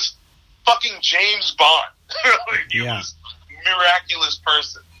was fucking James Bond. He was a miraculous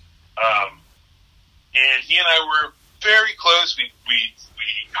person. And he and I were very close. We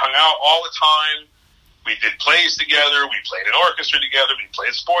hung out all the time. We did plays together. We played an orchestra together. We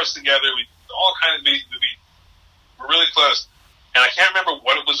played sports together. We were really close. And I can't remember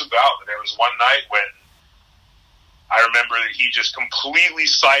what it was about, but there was one night when I remember that he just completely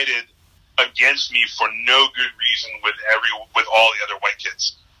sided against me for no good reason with all the other white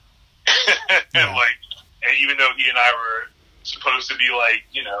kids. And even though he and I were supposed to be like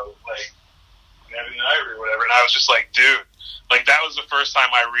Evan and Ivory or whatever, and I was just like, dude, like, that was the first time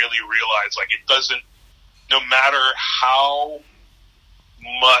I really realized, like, it doesn't, no matter how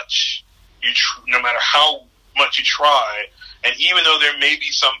much you try, and even though there may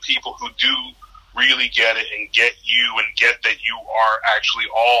be some people who do really get it and get you and get that you are actually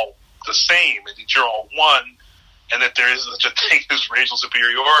all the same and that you're all one and that there is such a thing as racial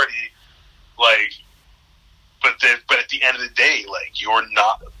superiority, like, but at the end of the day, like, you're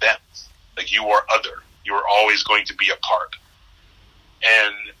not them. Like, you are other. You are always going to be a part.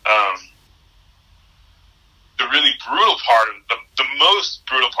 And the really brutal part of the most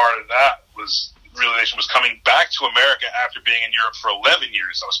brutal part of that realization was coming back to America after being in Europe for 11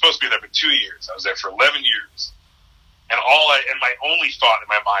 years. I was supposed to be there for 2 years. I was there for 11 years. And my only thought in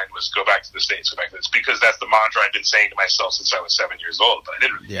my mind was go back to the States, go back to this, because that's the mantra I've been saying to myself since I was 7 years old, but I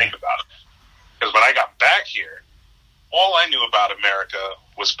didn't really think about it. Because when I got back here, all I knew about America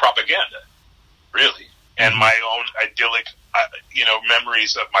was propaganda, really, and my own idyllic,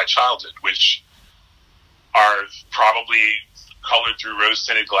 memories of my childhood, which are probably colored through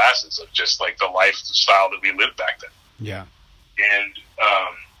rose-tinted glasses of just like the lifestyle that we lived back then. Yeah. And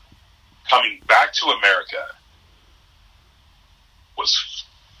coming back to America was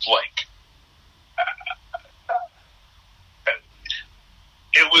like,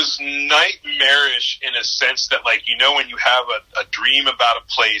 it was nightmarish in a sense that, like, when you have a dream about a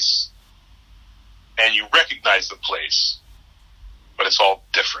place and you recognize the place, but it's all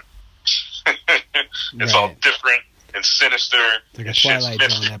different. It's all different and sinister. It's like a Twilight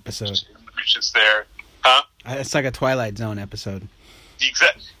Zone episode. It's just there. Huh? It's like a Twilight Zone episode.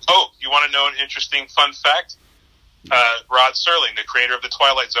 Exactly. Oh, you want to know an interesting fun fact? Rod Serling, the creator of the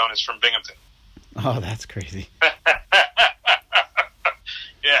Twilight Zone, is from Binghamton. Oh, that's crazy.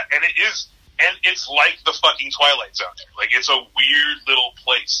 Yeah, and it's like the fucking Twilight Zone. Like, it's a weird little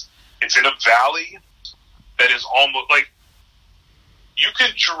place. It's in a valley that is almost like, you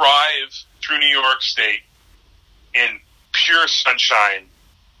could drive through New York State in pure sunshine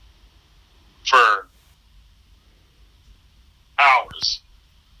for hours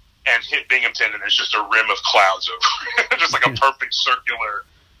and hit Binghamton, and there's just a rim of clouds over it. Just like a perfect circular,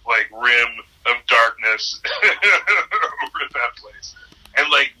 like, rim of darkness over that place. And,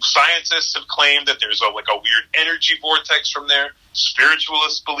 like, scientists have claimed that there's a weird energy vortex from there.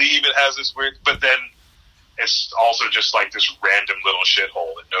 Spiritualists believe it has this weird, but then it's also just like this random little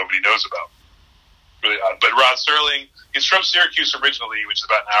shithole that nobody knows about. Really odd. But Rod Serling, he's from Syracuse originally, which is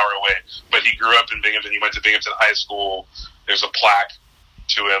about an hour away, but he grew up in Binghamton. He went to Binghamton High School. There's a plaque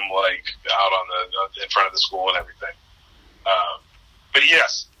to him, like, out on in front of the school and everything. But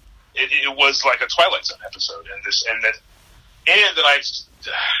yes, it was like a Twilight Zone episode, and that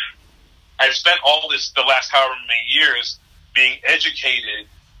I've spent the last however many years being educated,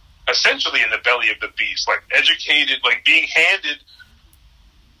 essentially in the belly of the beast, like educated, like being handed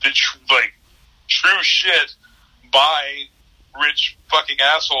the true shit by rich fucking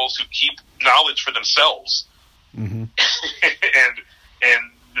assholes who keep knowledge for themselves. Mm-hmm.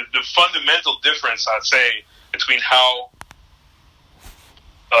 and the fundamental difference, I'd say, between how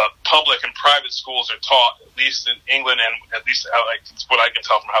public and private schools are taught, at least in England, and at least what I can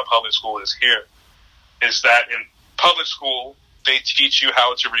tell from how public school is here, is that in public school they teach you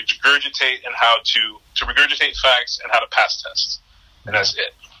how to regurgitate and how to regurgitate facts and how to pass tests, and that's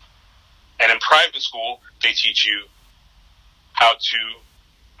it. And in private school they teach you how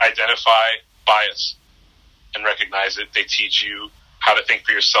to identify bias and recognize it. They teach you how to think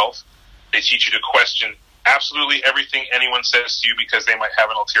for yourself. They teach you to question absolutely everything anyone says to you because they might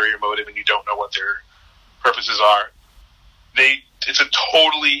have an ulterior motive and you don't know what their purposes are. It's a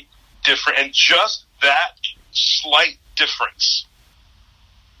totally different, and just that slight difference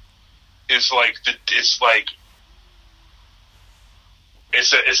is like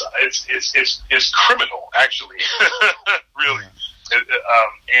it's criminal, actually. Really.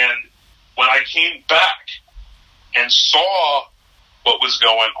 And when I came back and saw what was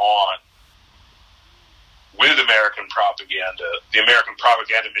going on with American propaganda, the American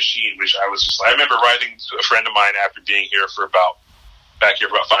propaganda machine, which I remember writing to a friend of mine after being here back here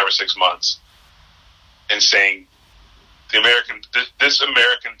for about 5 or 6 months, and saying this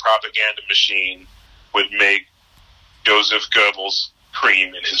American propaganda machine would make Joseph Goebbels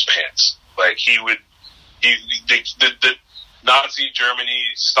cream in his pants. Like the Nazi Germany,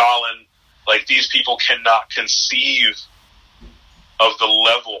 Stalin, like these people cannot conceive of the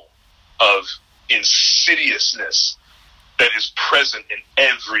level of insidiousness that is present in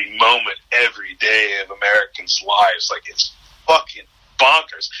every moment, every day of Americans' lives. Like, it's fucking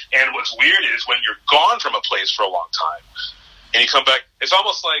bonkers. And what's weird is when you're gone from a place for a long time and you come back, it's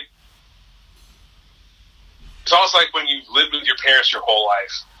almost like when you lived with your parents your whole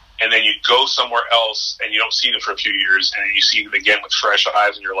life and then you go somewhere else and you don't see them for a few years and then you see them again with fresh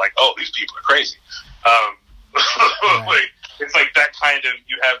eyes and you're like, oh, these people are crazy. Right. Like, it's like that kind of,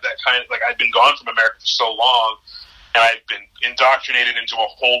 you have that kind of, like, I'd been gone from America for so long and I'd been indoctrinated into a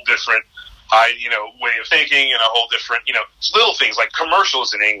whole different way of thinking and a whole different, little things like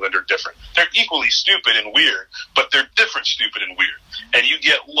commercials in England are different. They're equally stupid and weird, but they're different stupid and weird. And you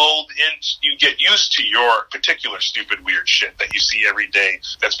get you get used to your particular stupid, weird shit that you see every day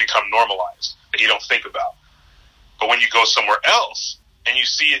that's become normalized, that you don't think about. But when you go somewhere else and you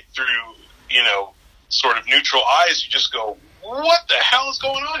see it through, sort of neutral eyes, you just go, what the hell is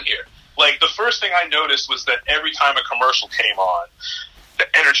going on here? Like, the first thing I noticed was that every time a commercial came on, the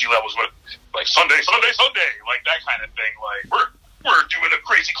energy levels were like Sunday, like that kind of thing. Like, we're doing a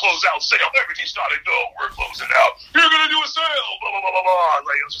crazy closeout sale. Everything's got to go. We're closing out. You're going to do a sale. Blah, blah, blah, blah, blah.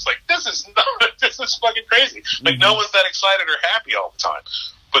 Like, it was just like, this is fucking crazy. Like, no one's that excited or happy all the time.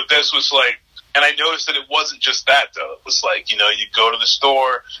 But this was like, and I noticed that it wasn't just that, though. It was like, you go to the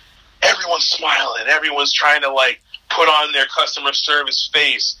store, everyone's smiling. Everyone's trying to, like, put on their customer service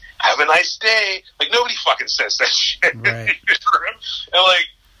face. Have a nice day. Like, nobody fucking says that shit. Right. And, like,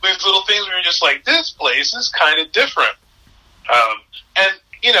 there's little things where you're just like, this place is kind of different. And,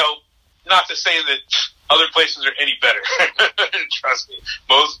 not to say that other places are any better. Trust me.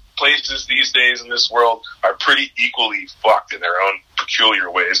 Most places these days in this world are pretty equally fucked in their own peculiar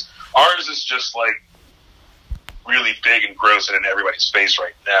ways. Ours is just, like, really big and gross and in everybody's face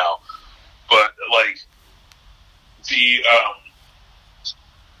right now. But, like,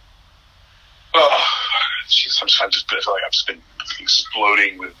 I feel like I've just been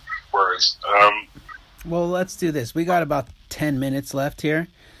exploding with words. Well, let's do this. We got about 10 minutes left here.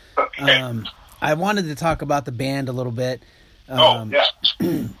 Okay. I wanted to talk about the band a little bit. Yeah.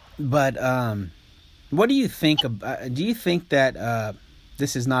 But what do you think? Do you think that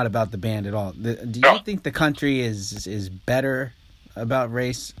this is not about the band at all? Do you think the country is better about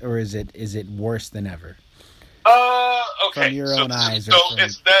race, or is it worse than ever? Okay. From your own eyes.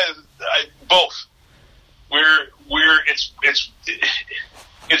 It's both.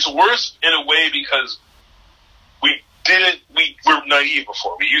 It's worse in a way because we were naive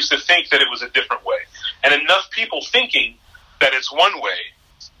before. We used to think that it was a different way. And enough people thinking that it's one way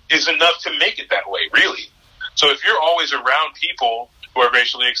is enough to make it that way, really. So if you're always around people who are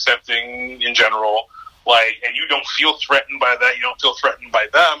racially accepting in general, like, and you don't feel threatened by that, you don't feel threatened by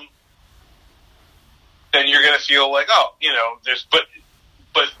them, then you're going to feel like, oh, you know, but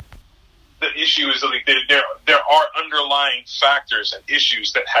the issue is that like, there are underlying factors and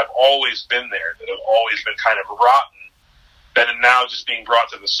issues that have always been there, that have always been kind of rotten, that are now just being brought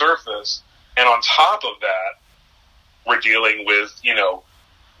to the surface. And on top of that, we're dealing with, you know,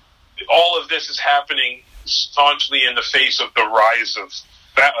 all of this is happening staunchly in the face of the rise of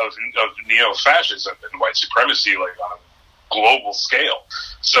neo-fascism and white supremacy, like on a global scale.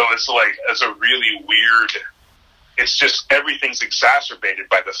 So it's like, it's a really weird, it's just everything's exacerbated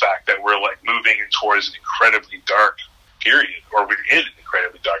by the fact that we're like moving towards an incredibly dark period, or we're in an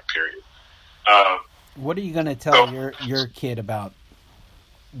incredibly dark period. What are you going to tell your kid about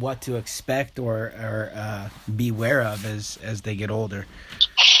what to expect or beware of as they get older?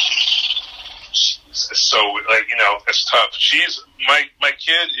 So, like, you know, it's tough. She's my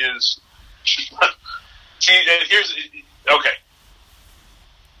kid is. Okay.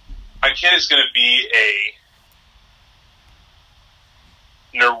 My kid is going to be a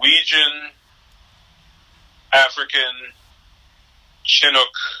Norwegian, African,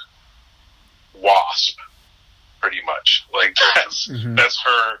 Chinook wasp, pretty much. Like that's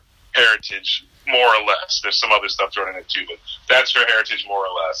her heritage, more or less. There's some other stuff thrown in it too, but that's her heritage, more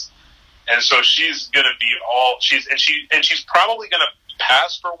or less. And so she's gonna be she's probably gonna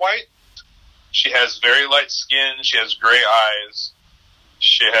pass for white. She has very light skin. She has gray eyes.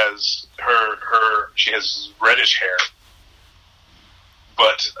 She has she has reddish hair.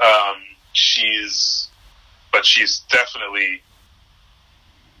 But she's definitely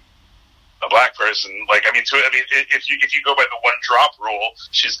a black person. Like, if you go by the one drop rule,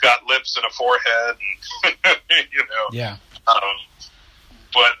 she's got lips and a forehead, and you know. Yeah.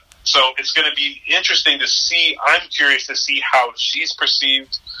 But so it's going to be interesting to see. I'm curious to see how she's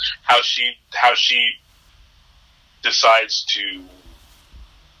perceived, how she decides to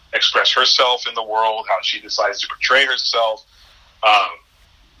express herself in the world, how she decides to portray herself.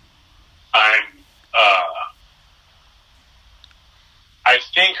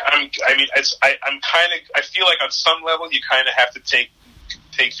 I feel like on some level you kind of have to take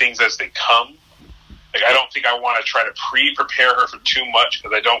things as they come. Like, I don't think I want to try to prepare her for too much,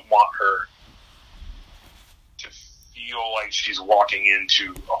 because I don't want her to feel like she's walking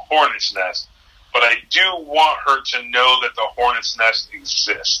into a hornet's nest. But I do want her to know that the hornet's nest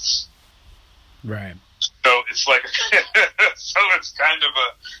exists. Right. So it's like, so it's kind of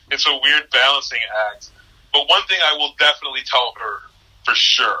it's a weird balancing act. But one thing I will definitely tell her for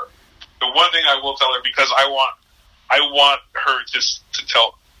sure. The one thing I will tell her, because I want her to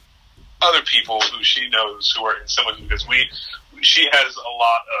tell other people who she knows who are in similar, because she has a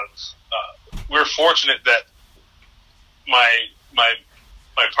lot of. We're fortunate that my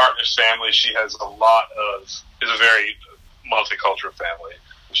partner's family, she has is a very multicultural family.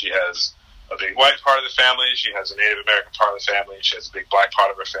 She has a big white part of the family. She has a Native American part of the family. She has a big black part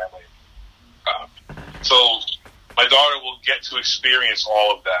of her family. So my daughter will get to experience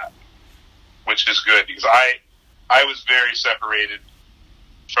all of that, which is good, because I was very separated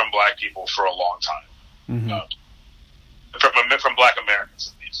from black people for a long time, from black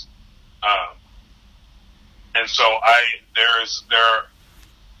Americans at least, and so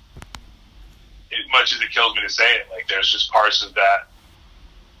much as it kills me to say it, like, there's just parts of that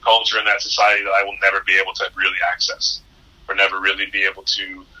culture and that society that I will never be able to really access, or never really be able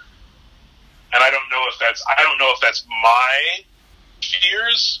to. And I don't know if that's my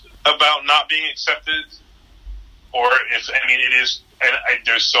fears about not being accepted, or if, it is. And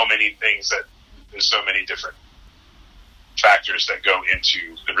there's so many different factors that go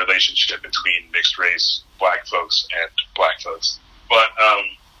into the relationship between mixed race black folks and black folks. But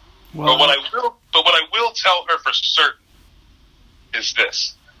what I will tell her for certain is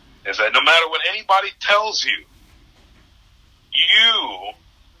this: is that no matter what anybody tells you, you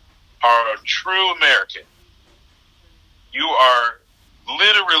are a true American. You are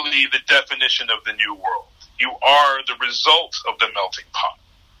literally the definition of the new world. You are the result of the melting pot.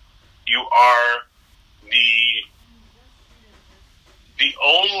 You are the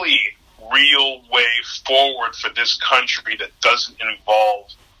only real way forward for this country that doesn't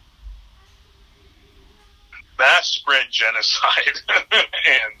involve mass spread genocide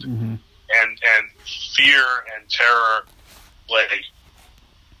and fear and terror. Like,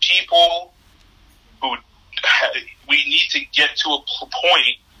 people who we need to get to a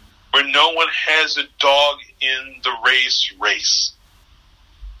point where no one has a dog in the race.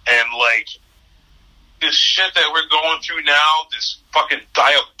 And, like, this shit that we're going through now, this fucking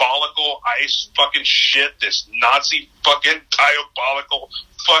diabolical ICE fucking shit, this Nazi fucking diabolical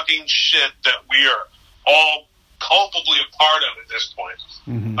fucking shit that we are all culpably a part of at this point.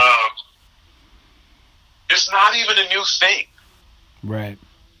 Mm-hmm. It's not even a new thing. Right.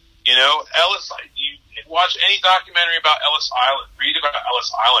 You know, you watch any documentary about Ellis Island, read about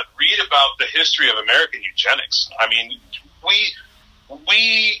Ellis Island, read about the history of American eugenics. I mean, we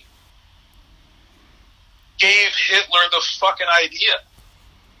gave Hitler the fucking idea.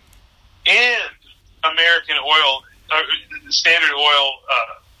 And American oil, Standard Oil,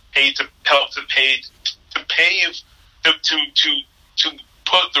 paid to help to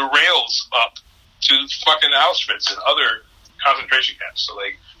put the rails up to fucking Auschwitz and other concentration camps. So,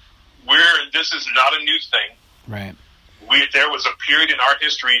 like, this is not a new thing. Right. There was a period in our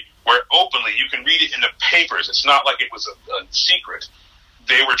history where openly, you can read it in the papers. It's not like it was a secret.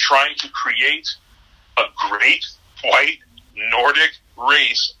 They were trying to create a great white Nordic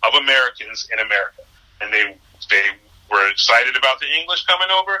race of Americans in America. And they were excited about the English coming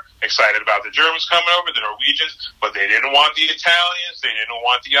over, excited about the Germans coming over, the Norwegians, but they didn't want the Italians, they didn't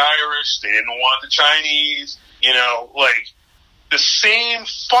want the Irish, they didn't want the Chinese, you know, like, the same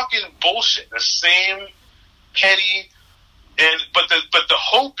fucking bullshit, the same petty, but the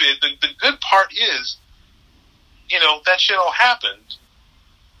hope is, the good part is, you know, that shit all happened,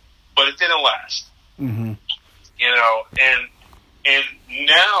 but it didn't last. Mm-hmm. You know, and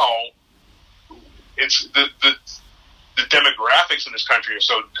now it's the demographics in this country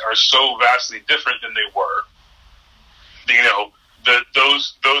are so vastly different than they were. You know,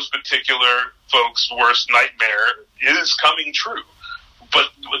 those particular folks' worst nightmare is coming true.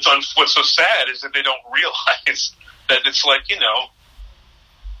 But what's so sad is that they don't realize that it's like, you know,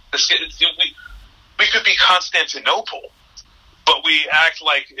 we could be Constantinople, but we act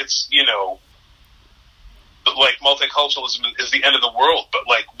like it's, you know, like multiculturalism is the end of the world. But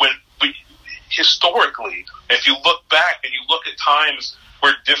like historically, if you look back and you look at times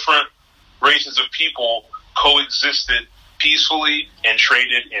where different races of people coexisted peacefully and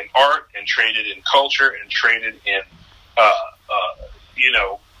traded in art and traded in culture and traded in, you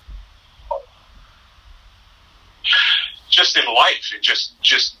know, just in life, just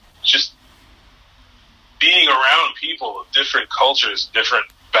being around people of different cultures, different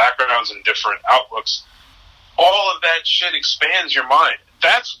backgrounds, and different outlooks, all of that shit expands your mind.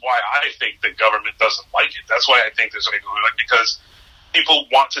 That's why I think the government doesn't like it. That's why I think there's something going on, because people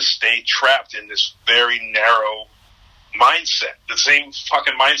want to stay trapped in this very narrow mindset, the same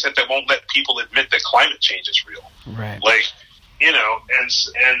fucking mindset that won't let people admit that climate change is real. Right. Like, you know,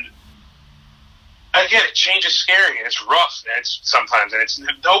 and again, change is scary and it's rough and it's sometimes, and it's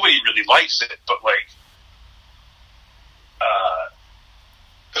nobody really likes it, but like,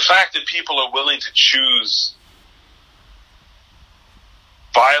 the fact that people are willing to choose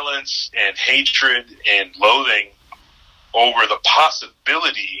violence and hatred and loathing over the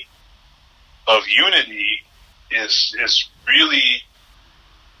possibility of unity is really,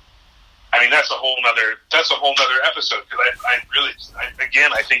 I mean, that's a whole nother episode, because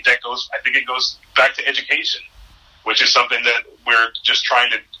I think it goes back to education, which is something that we're just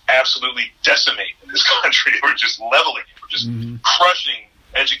trying to absolutely decimate in this country. We're just leveling it. We're just crushing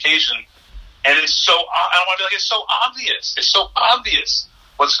education. And it's so, I don't want to be like, it's so obvious. It's so obvious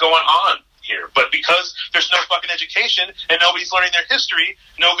what's going on here. But because there's no fucking education and nobody's learning their history,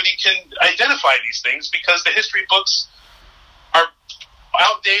 nobody can identify these things, because the history books are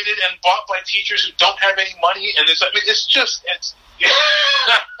outdated and bought by teachers who don't have any money. And it's like,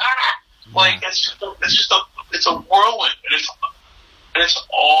 it's a whirlwind, and it's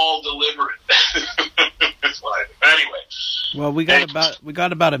all deliberate. That's what I think. Anyway. Well, we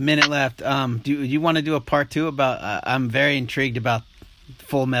got about a minute left. Do you want to do a part 2 about? I'm very intrigued about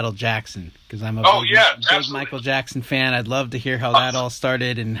Full Metal Jackson, because I'm a big Michael Jackson fan. I'd love to hear how that all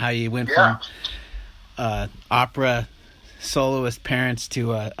started and how you went from opera soloist parents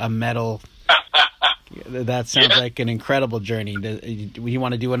to a metal. That sounds like an incredible journey. Do you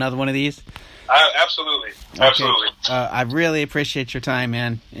want to do another one of these? Absolutely. Absolutely. Okay. I really appreciate your time,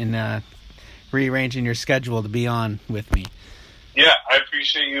 man, and rearranging your schedule to be on with me. Yeah, I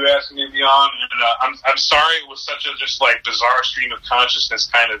appreciate you asking me to be on. And, I'm sorry it was such a just like bizarre stream of consciousness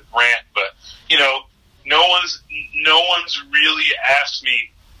kind of rant, but you know, no one's really asked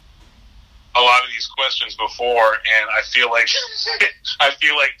me a lot of these questions before, and I feel like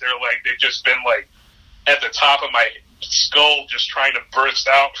they've just been like at the top of my skull, just trying to burst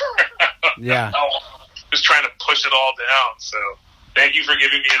out. Yeah. Just trying to push it all down. So thank you for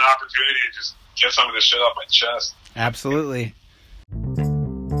giving me an opportunity to just get some of this shit off my chest. Absolutely.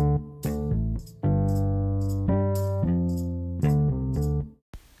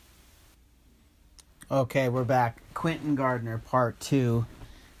 Okay, we're back. Quentin Gardner, part 2.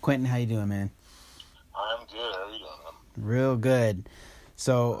 Quentin, how you doing, man? I'm good. How are you doing, man? Real good.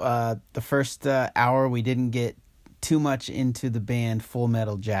 So, the first hour, we didn't get too much into the band Full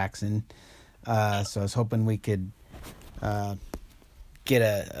Metal Jackson. So I was hoping we could get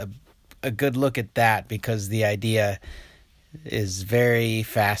a good look at that, because the idea is very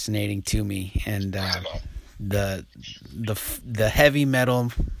fascinating to me. And the heavy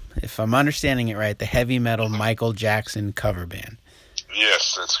metal, if I'm understanding it right, the heavy metal Michael Jackson cover band.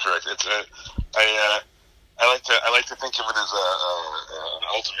 Yes, that's correct. It's I like to think of it as an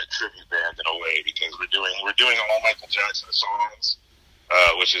ultimate tribute band in a way, because we're doing all Michael Jackson songs,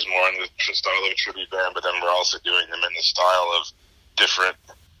 which is more in the style of a tribute band, but then we're also doing them in the style of different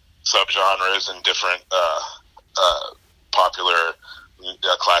subgenres and different popular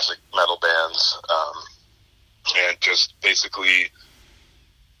classic metal bands, and just basically.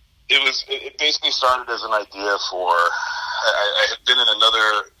 It basically started as an idea for, I had been in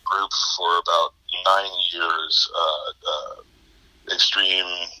another group for about 9 years, extreme,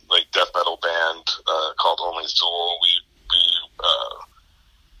 like, death metal band, called Only Soul.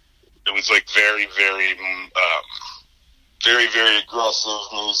 It was like very, very, very, very aggressive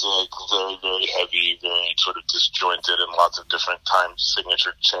music, very, very heavy, very sort of disjointed, and lots of different time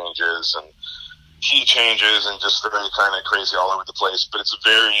signature changes and key changes, and just very kind of crazy all over the place. But it's a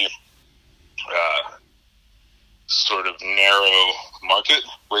very sort of narrow market,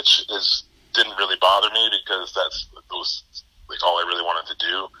 which didn't really bother me, because that was like all I really wanted to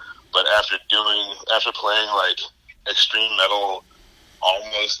do. But after playing like extreme metal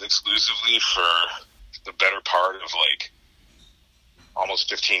almost exclusively for the better part of like almost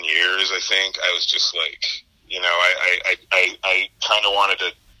 15 years, I think, I was just like, I kind of wanted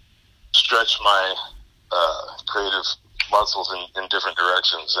to stretch my creative muscles in different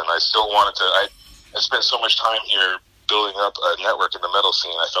directions, and I still wanted to. I spent so much time here building up a network in the metal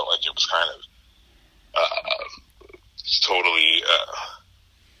scene. I felt like it was kind of totally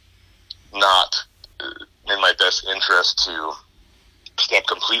not in my best interest to step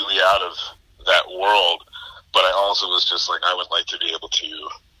completely out of that world. But I also was just like, I would like to be able to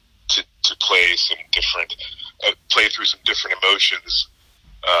play some different, play through some different emotions,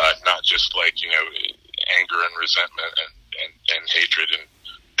 not just like anger and resentment and hatred and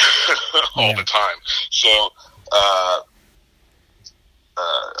all the time. So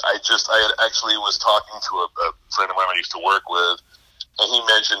I actually was talking to a friend of mine I used to work with, and he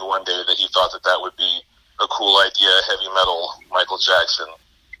mentioned one day that he thought that would be a cool idea, heavy metal Michael Jackson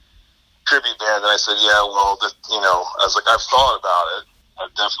tribute band. And I said, yeah, well, I was like, I've thought about it,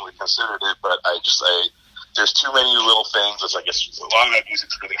 I've definitely considered it, but there's too many little things. It's like, a lot of that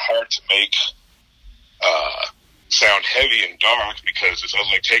music's really hard to make sound heavy and dark, because it's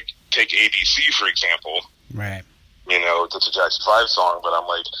like, take ABC, for example. Right. It's a Jackson 5 song, but I'm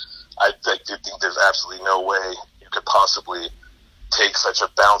like, I do think there's absolutely no way you could possibly take such a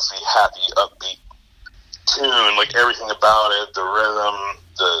bouncy, happy, upbeat tune, like everything about it, the rhythm,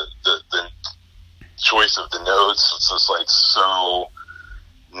 the choice of the notes, it's just like so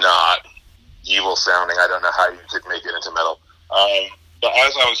not evil sounding. I don't know how you could make it into metal. But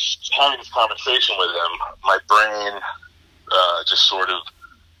as I was having this conversation with him, my brain just sort of,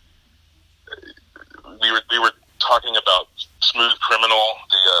 we were talking about Smooth Criminal,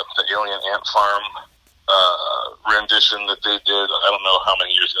 the Alien Ant Farm rendition that they did. I don't know how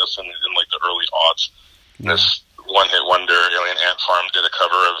many years ago, in like the early aughts. Yeah. This one-hit wonder, Alien Ant Farm, did a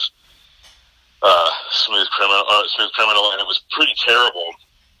cover of Smooth Criminal, and it was pretty terrible,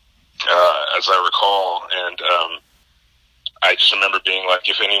 as I recall. And I just remember being like,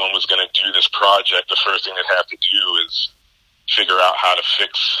 if anyone was going to do this project, the first thing they'd have to do is figure out how to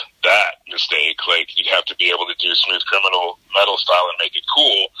fix that mistake. Like, you'd have to be able to do Smooth Criminal metal style and make it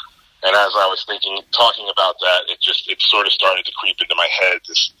cool. And as I was talking about that, it sort of started to creep into my head,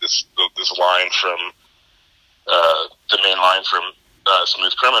 this line from the main line from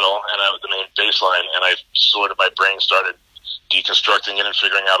Smooth Criminal, and the main bass line, and my brain started deconstructing it and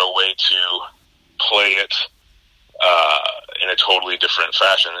figuring out a way to play it in a totally different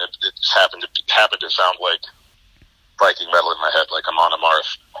fashion. It happened to sound like Viking metal in my head, like Amon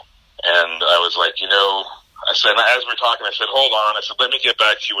Amarth. And I was like, I said, as we're talking, I said, hold on. I said, let me get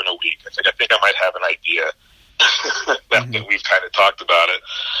back to you in a week. I think I might have an idea that we've kind of talked about it.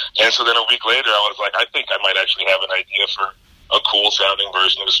 And so then a week later, I was like, I think I might actually have an idea for a cool sounding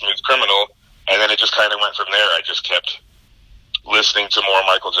version of Smooth Criminal. And then it just kind of went from there. I just kept listening to more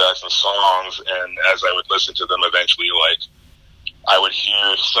Michael Jackson songs, and as I would listen to them, eventually, like, I would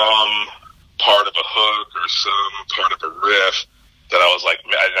hear some part of a hook or some part of a riff that I was like,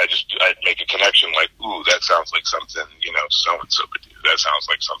 I just I'd make a connection like, ooh, that sounds like something, you know, so-and-so would do. That sounds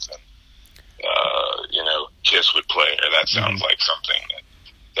like something, you know, Kiss would play, or that sounds like something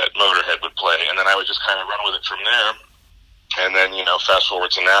that Motorhead would play. And then I would just kind of run with it from there. And then, you know, fast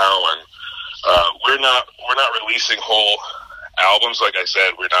forward to now, and we're not releasing whole albums. Like I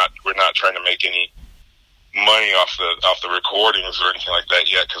said, we're not trying to make any money off the recordings or anything like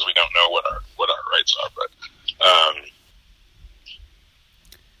that yet, because we don't know what our rights are. But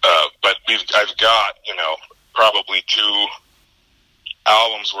I've got, you know, probably 2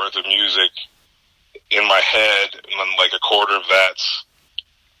 albums worth of music in my head, and then like a quarter of that's,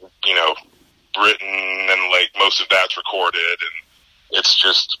 you know, written, and like most of that's recorded, and it's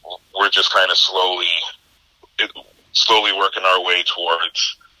just, we're just kind of slowly working our way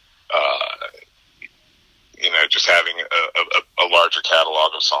towards, you know, just having a larger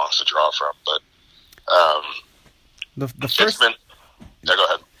catalog of songs to draw from. But the first, yeah, go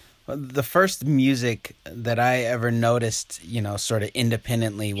ahead. The first music that I ever noticed, you know, sort of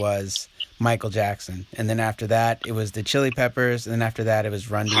independently was Michael Jackson, and then after that it was the Chili Peppers, and then after that it was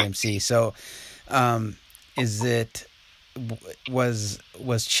Run DMC. So, was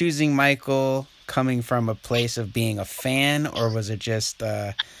choosing Michael coming from a place of being a fan, or was it just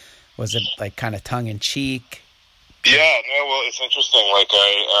was it like kind of tongue in cheek? Yeah, no, well, it's interesting. Like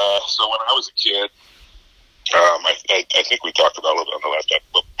so when I was a kid, I think we talked about it a little bit on the last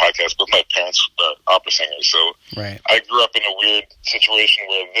podcast, but my parents were opera singers, so right. I grew up in a weird situation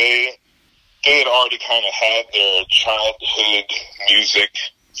where they had already kind of had their childhood music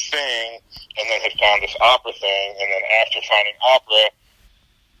thing, and then had found this opera thing, and then after finding opera,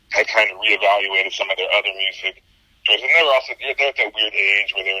 had kind of reevaluated some of their other music choices. And they're at that weird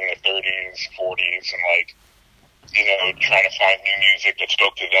age where they're in their 30s, 40s, and like, you know, trying to find new music that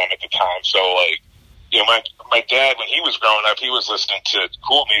spoke to them at the time. So like, you know, my dad, when he was growing up, he was listening to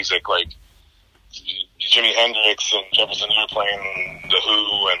cool music like Jimi Hendrix and Jefferson Airplane, The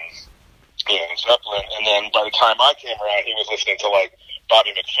Who, and, you know, Zeppelin. And then by the time I came around, he was listening to like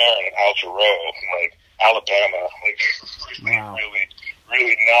Bobby McFerrin and Al Jarreau, and like Alabama, like wow. really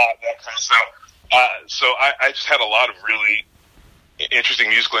not that kind of stuff. So I just had a lot of really interesting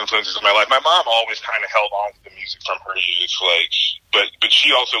musical influences in my life. My mom always kind of held on to the music from her youth, like, but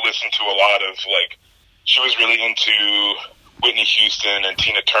she also listened to a lot of, like, she was really into Whitney Houston and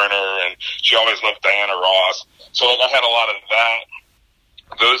Tina Turner, and she always loved Diana Ross. So like I had a lot of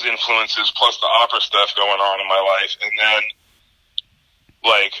those influences, plus the opera stuff going on in my life. And then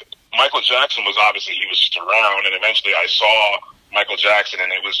like Michael Jackson was obviously, he was just around, and eventually I saw Michael Jackson,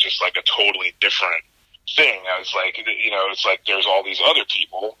 and it was just like a totally different thing. I was like, you know, it's like there's all these other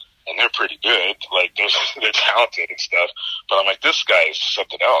people, and they're pretty good, like they're talented and stuff, but I'm like, this guy is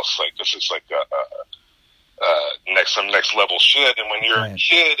something else. Like this is like some next level shit. And when you're a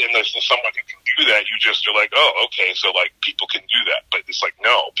kid and there's someone who can do that, you just are like, oh, okay, so like people can do that. But it's like,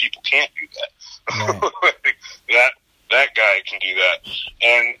 no, people can't do that. Right. that guy can do that.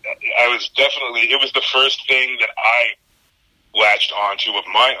 And I was definitely, it was the first thing that I latched onto of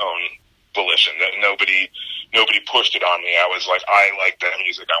my own volition, that nobody pushed it on me. I was like, I like that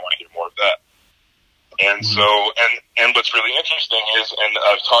music, I want to hear more of that. And so, and what's really interesting is, and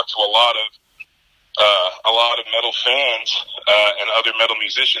I've talked to a lot of metal fans, and other metal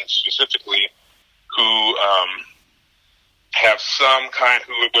musicians specifically, who, have some kind,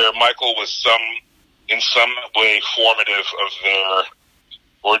 where Michael was in some way formative of their,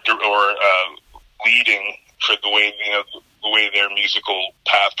 or leading for the way, you know, the way their musical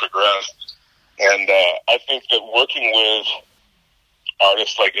path progressed. And, I think that working with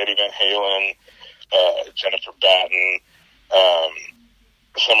artists like Eddie Van Halen, Jennifer Batten,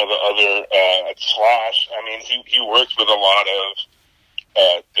 some of the other, Slash, I mean, he worked with a lot of,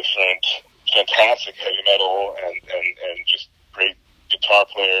 different fantastic heavy metal and just great guitar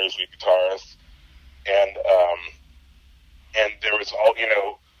players, lead guitarists. And there was all, you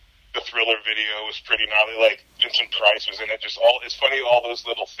know, the Thriller video was pretty gnarly, like Vincent Price was in it, it's funny, all those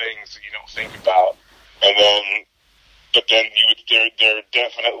little things that you don't think about. And then, but then there are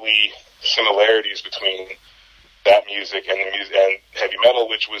definitely similarities between that music and the music and heavy metal,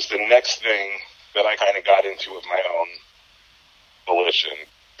 which was the next thing that I kind of got into of my own volition,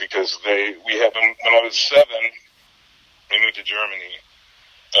 because when I was 7, we moved to Germany.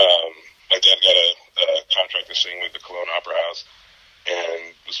 My dad got a contract to sing with the Cologne Opera House, and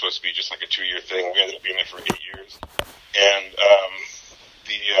it was supposed to be just like a 2-year thing. We ended up being there for 8 years, and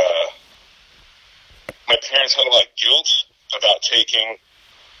my parents had a lot of guilt about taking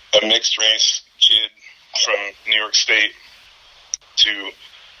a mixed race kid from New York State to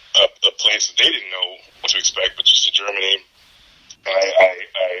a place that they didn't know what to expect, but just to Germany. And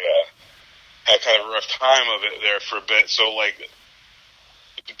had kind of a rough time of it there for a bit. So, like,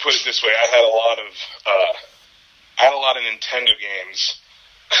 to put it this way, I had a lot of Nintendo games,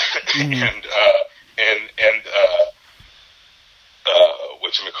 and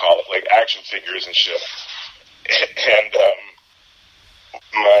whatchamacallit, like action figures and shit. And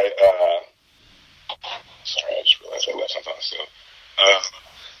sorry, I just realized I left something on the stove.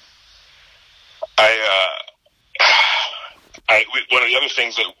 One of the other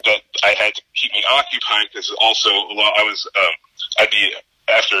things that I had to keep me occupied, because also a lot,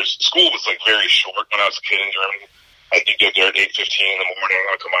 after school was like very short when I was a kid in Germany. I'd get there at 8:15 in the morning.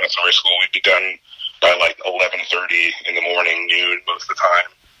 I'd come out of summer school. We'd be done by like 11:30 in the morning, noon most of the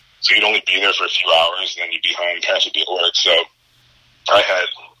time. So you'd only be there for a few hours, and then you'd be home. Parents would be at work. So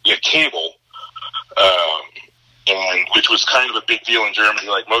we had cable, and which was kind of a big deal in Germany.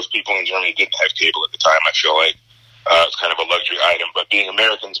 Like most people in Germany didn't have cable at the time. I feel like it was kind of a luxury item. But being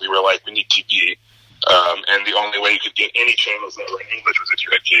Americans, we were like, we need TV, and the only way you could get any channels that were in English was if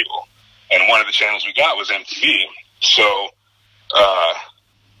you had cable. And one of the channels we got was MTV. So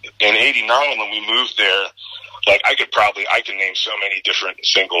in '89, when we moved there, like I can name so many different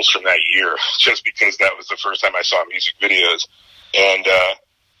singles from that year, just because that was the first time I saw music videos. And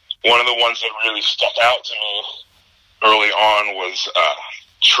one of the ones that really stuck out to me early on was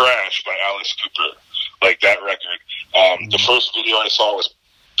Trash by Alice Cooper, like that record. The first video I saw was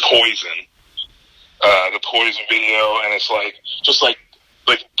Poison, the Poison video, and it's like, just like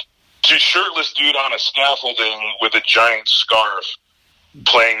shirtless dude on a scaffolding with a giant scarf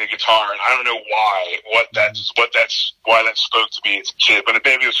playing the guitar, and I don't know why that spoke to me as a kid, but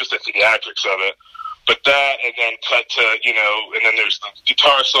maybe it was just the theatrics of it. But that, and then cut to, and then there's the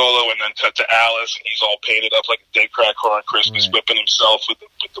guitar solo, and then cut to Alice, and he's all painted up like a dead crack whore on Christmas, whipping himself with the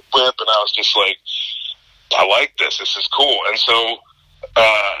whip, and I was just like, I like this. This is cool. And so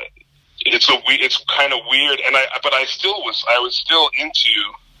it's kind of weird, and I was still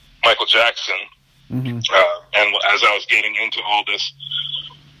into Michael Jackson, and as I was getting into all this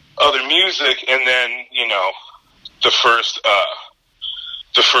other music, and then the first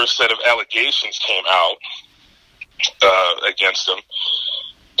set of allegations came out against him,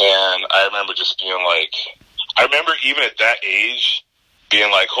 and I remember just being like, even at that age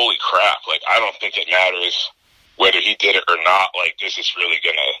being like, holy crap, like I don't think it matters whether he did it or not, like this is really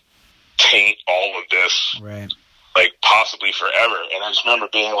gonna taint all of this, right? Like possibly forever. And I just remember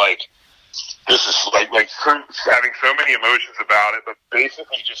being like, this is like having so many emotions about it, but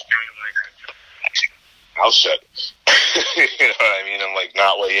basically just feeling like mouth shut. You know what I mean? I'm like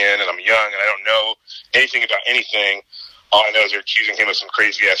not weigh in, and I'm young, and I don't know anything about anything. All I know is they're accusing him of some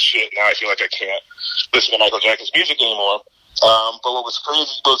crazy ass shit. Now I feel like I can't listen to Michael Jackson's music anymore. But what was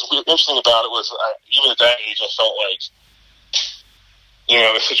crazy, what was interesting about it was, even at that age, I felt like,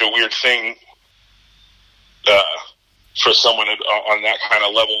 it's such a weird thing for someone on that kind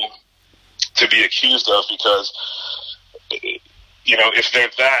of level to be accused of, because if they're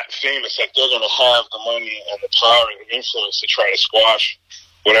that famous, like they're going to have the money and the power and the influence to try to squash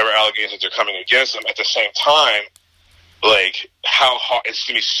whatever allegations are coming against them. At the same time, like how hard it's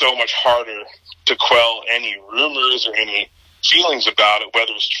going to be so much harder to quell any rumors or any feelings about it,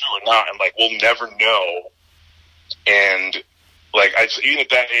 whether it's true or not, and like we'll never know. And like even at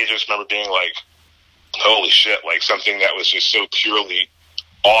that age, I just remember being like, holy shit, like something that was just so purely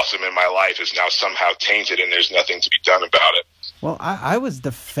awesome in my life is now somehow tainted, and there's nothing to be done about it. Well, I was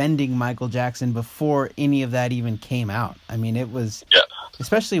defending Michael Jackson before any of that even came out. I mean, it was,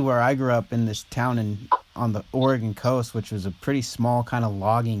 especially where I grew up in this town on the Oregon coast, which was a pretty small kind of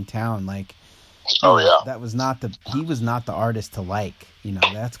logging town. Like, that was he was not the artist to like.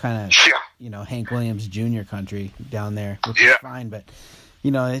 That's kind of, Hank Williams Jr. country down there, which is fine. But,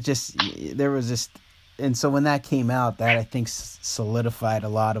 it just, there was just, and so when that came out, that I think solidified a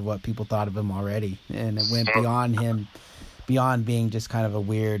lot of what people thought of him already. And it went beyond being just kind of a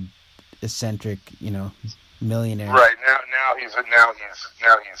weird, eccentric, millionaire. Right now he's the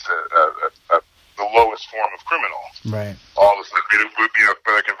lowest form of criminal. Right. All this would be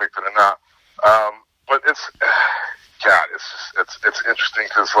whether convicted or not. But it's interesting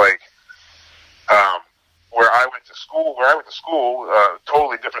because like where I went to school,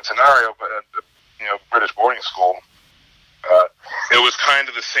 totally different scenario, but British boarding school. It was kind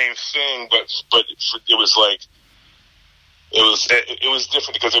of the same thing, but it was like. It was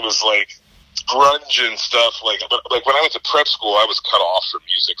different because it was like grunge and stuff. Like when I went to prep school, I was cut off from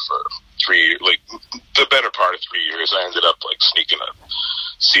music for 3 years, like the better part of 3 years. I ended up like sneaking a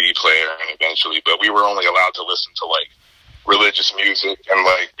CD player and eventually, but we were only allowed to listen to like religious music and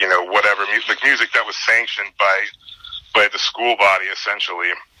like, whatever music that was sanctioned by the school body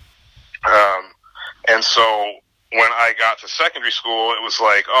essentially. And so when I got to secondary school, it was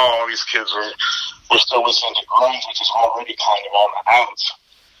like, oh, all these kids were still listening to grunge, which is already kind of on the outs.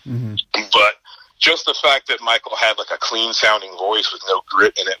 Mm-hmm. But just the fact that Michael had like a clean sounding voice with no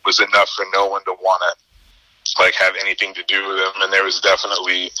grit in it was enough for no one to want to like have anything to do with him. And there was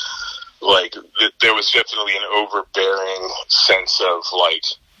definitely an overbearing sense of like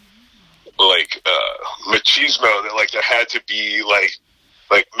machismo, that like there had to be like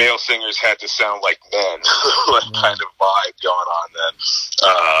male singers had to sound like men, kind of vibe going on then.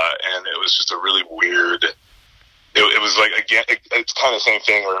 And it was just a really weird, it was like, again, it's kind of the same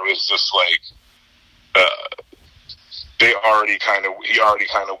thing where it was just like, he already kind of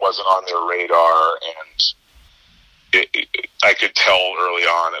wasn't on their radar, and I could tell early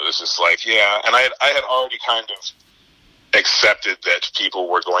on, it was just like, yeah. And I had already kind of accepted that people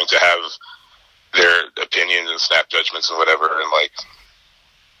were going to have their opinions and snap judgments and whatever, and like,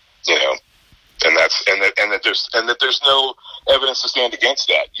 you know, and that there's no evidence to stand against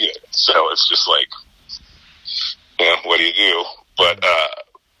that either. So it's just like, you know, what do you do? But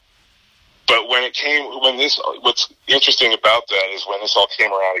what's interesting about that is when this all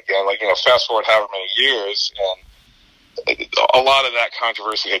came around again, like, you know, fast forward however many years, and a lot of that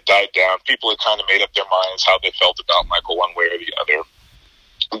controversy had died down. People had kind of made up their minds how they felt about Michael one way or the other.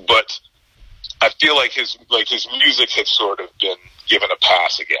 But I feel like his music had sort of been given a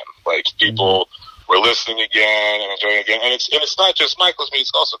pass again. Like, people were listening again and enjoying again. And it's not just Michael's music,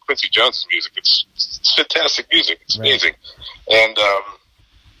 it's also Quincy Jones's music. It's fantastic music. It's amazing. And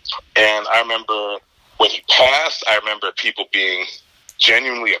I remember when he passed, I remember people being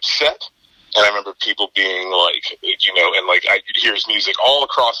genuinely upset. And I remember people being like, you know, and like, I could hear his music all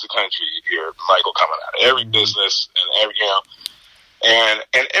across the country. You'd hear Michael coming out of every business and every, you know,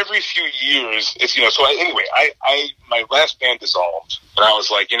 and every few years, it's, you know, so anyway, my last band dissolved, and I was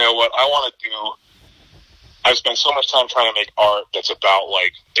like, you know what, I spent so much time trying to make art that's about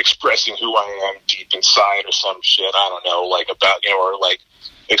like expressing who I am deep inside or some shit, I don't know, like about, you know, or like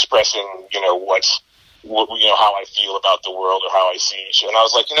expressing, you know, you know, how I feel about the world or how I see it. And I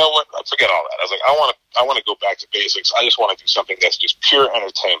was like, you know what, forget all that. I was like, I want to go back to basics. I just want to do something that's just pure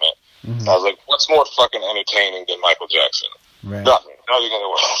entertainment. Mm-hmm. I was like, what's more fucking entertaining than Michael Jackson? Right. Nothing in the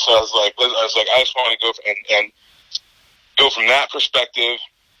world. So I was like, I just want to go and go from that perspective.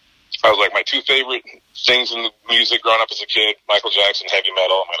 I was like, my two favorite things in the music growing up as a kid, Michael Jackson, heavy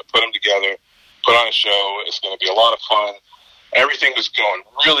metal. I'm going to put them together, put on a show. It's going to be a lot of fun. Everything was going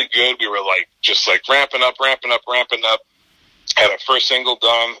really good. We were like, just like ramping up. Had our first single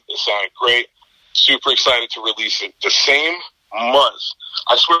done. It sounded great. Super excited to release it. The same month,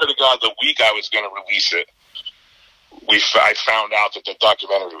 I swear to God, the week I was going to release it, I found out that the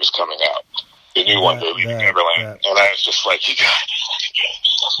documentary was coming out. The new one, They're Leaving Neverland. And I was just like, you gotta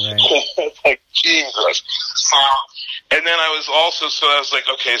do it. Like, Jesus. And then I was like,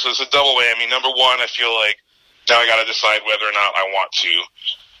 okay, so it's a double whammy. Number one, I feel like now I gotta decide whether or not I want to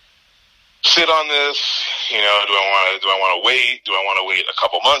sit on this. You know, do I want to wait? Do I want to wait a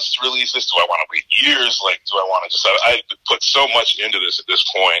couple months to release this? Do I want to wait years? Like, do I want to just, I put so much into this at this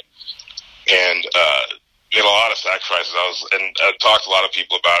point, and, made a lot of sacrifices. I talked to a lot of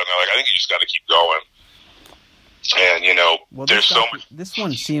people about it, and they're like, I think you just got to keep going. And, you know, there's so much. This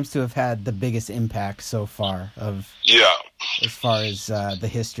one seems to have had the biggest impact so far as far as the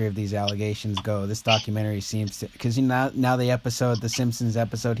history of these allegations go. This documentary seems to, because now the Simpsons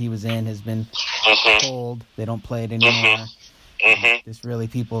episode he was in has been pulled. They don't play it anymore. This really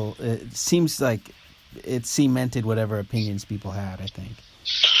it seems like it cemented whatever opinions people had, I think.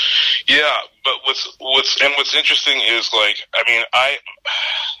 Yeah, but what's interesting is, like, I mean,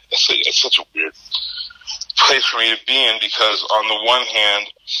 it's such a weird place for me to be in, because on the one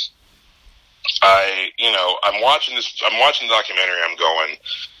hand, I'm watching the documentary, I'm going,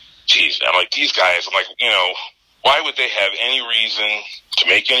 geez, I'm like, these guys, I'm like, you know, why would they have any reason to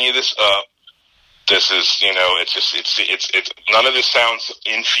make any of this up? This is, you know, it's none of this sounds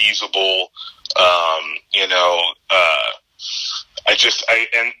infeasible, you know,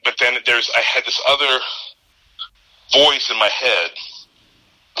 but then I had this other voice in my head,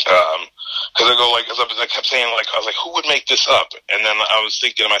 because I kept saying, like, I was like, who would make this up? And then I was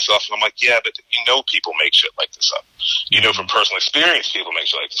thinking to myself, and I'm like, yeah, but you know, people make shit like this up. You know, from personal experience, people make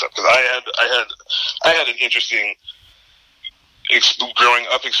shit like this up. Because I had an interesting growing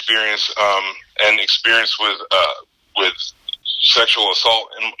up experience, and experience with sexual assault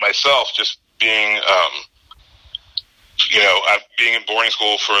in myself, just being, you know, being in boarding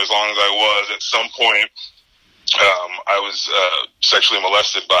school for as long as I was. At some point, I was sexually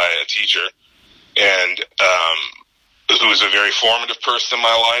molested by a teacher, and who was a very formative person in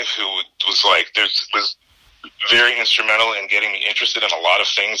my life, who was like, was very instrumental in getting me interested in a lot of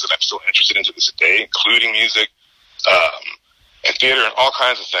things that I'm still interested in to this day, including music, and theater and all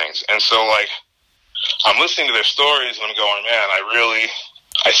kinds of things. And so, like, I'm listening to their stories and I'm going, man,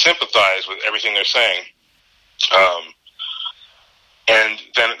 I sympathize with everything they're saying. And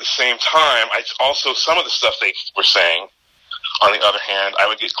then at the same time, some of the stuff they were saying, on the other hand, I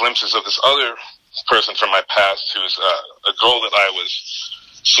would get glimpses of this other person from my past who's a girl that I was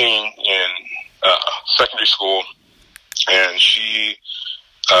seeing in secondary school, and she,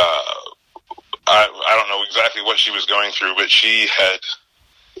 I don't know exactly what she was going through, but she had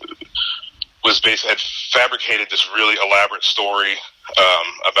fabricated this really elaborate story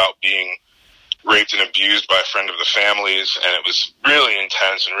about being raped and abused by a friend of the family's, and it was really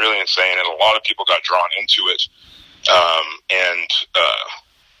intense and really insane, and a lot of people got drawn into it,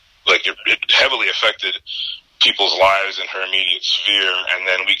 like it heavily affected people's lives in her immediate sphere. And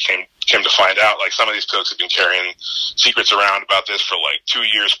then we came to find out, like, some of these cooks had been carrying secrets around about this for like 2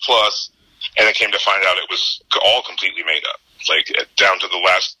 years plus, and it came to find out it was all completely made up, like down to the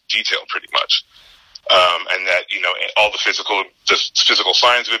last detail pretty much. And that, you know, all the physical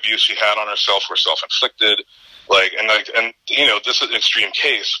signs of abuse she had on herself were self-inflicted, and you know, this is an extreme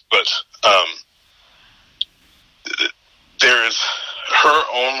case, but there's her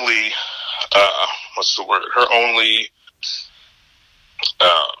only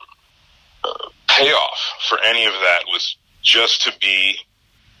payoff for any of that was just to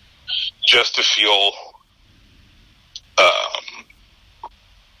feel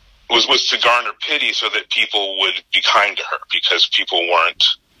was to garner pity, so that people would be kind to her, because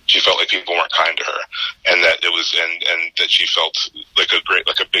she felt like people weren't kind to her, and that it was, and that she felt like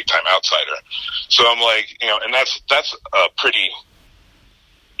a big time outsider. So I'm like, you know, and that's a pretty,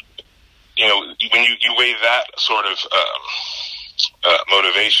 you know, when you weigh that sort of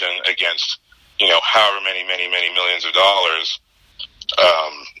motivation against, you know, however many millions of dollars,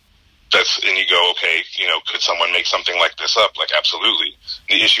 and you go, okay, you know, could someone make something like this up? Like, absolutely.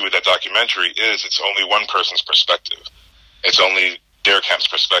 The issue with that documentary is it's only one person's perspective. It's only Derekamp's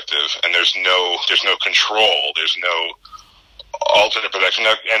perspective, and there's no control. There's no alternate perspective.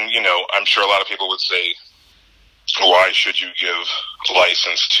 And, you know, I'm sure a lot of people would say, why should you give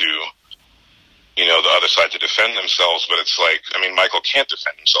license to, you know, the other side to defend themselves? But it's like, I mean, Michael can't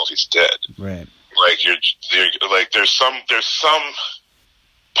defend himself. He's dead. Right. Like, there's some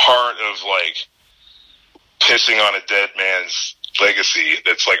part of, like, pissing on a dead man's legacy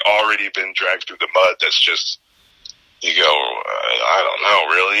that's, like, already been dragged through the mud. That's just, you go, I don't know,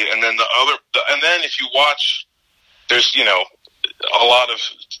 really. And then and then if you watch, there's, you know, a lot of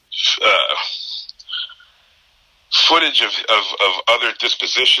footage of other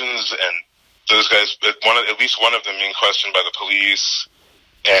dispositions, and those guys, at least one of them being questioned by the police,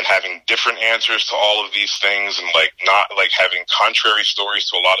 and having different answers to all of these things, and like not like having contrary stories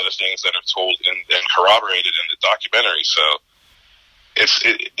to a lot of the things that are told and corroborated in the documentary. So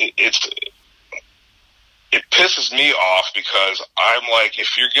it pisses me off, because I'm like,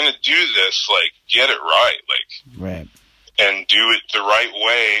 if you're gonna do this, like, get it right, like, right, and do it the right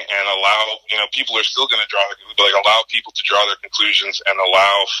way, and allow, you know, people are still gonna allow people to draw their conclusions, and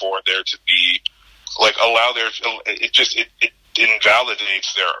allow for there to be, like, it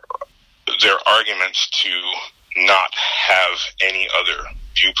invalidates their arguments to not have any other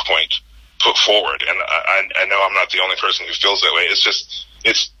viewpoint put forward. And I know I'm not the only person who feels that way.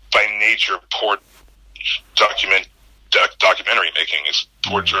 It's by nature poor documentary making. It's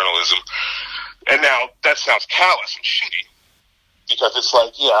poor journalism. And now that sounds callous and shitty, because it's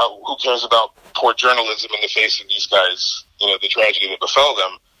like, yeah, who cares about poor journalism in the face of these guys, you know, the tragedy that befell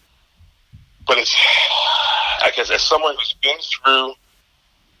them. But it's, I guess, as someone who's been through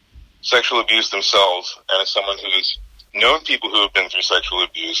sexual abuse themselves, and as someone who has known people who have been through sexual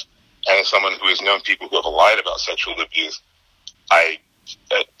abuse, and as someone who has known people who have lied about sexual abuse, I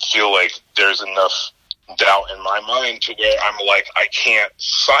feel like there's enough doubt in my mind to where I'm like, I can't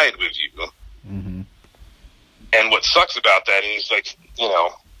side with you. Mm-hmm. And what sucks about that is, like, you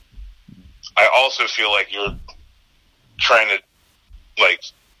know, I also feel like you're trying to, like,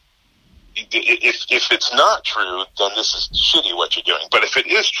 if it's not true, then this is shitty what you're doing. But if it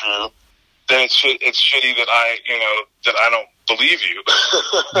is true, then it's shitty that I don't believe you.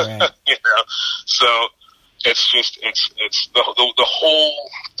 Right. You know, so it's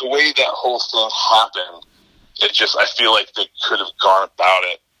the way that whole thing happened. It just, I feel like they could have gone about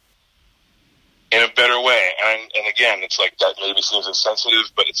it in a better way. And again, it's like, that maybe seems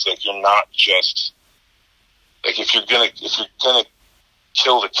insensitive, but it's like, you're not just, like, if you're gonna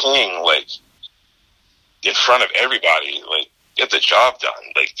kill the king, like, in front of everybody, like, get the job done,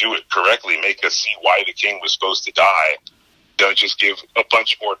 like, do it correctly, make us see why the king was supposed to die. Don't just give a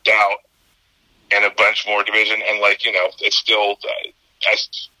bunch more doubt and a bunch more division. And, like, you know, it's still,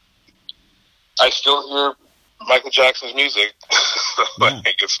 I still hear Michael Jackson's music. Like,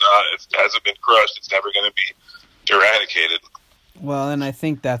 it hasn't been crushed. It's never going to be eradicated. Well, and I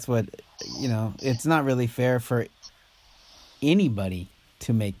think that's what, you know, it's not really fair for anybody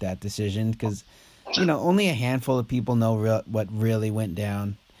to make that decision because, you know, only a handful of people know what really went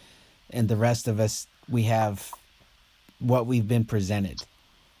down, and the rest of us, we have what we've been presented.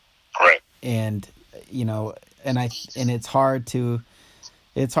 Right. And, you know, and it's hard to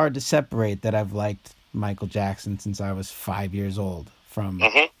separate that I've liked Michael Jackson since I was 5 years old from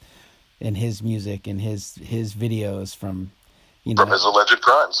in his music and his videos from, you know, from his alleged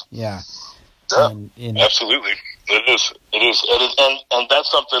crimes. Yeah. Yeah, absolutely. It is, and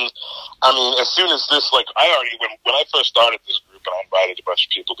that's something. I mean, as soon as this, like, I already when I first started this group and I invited a bunch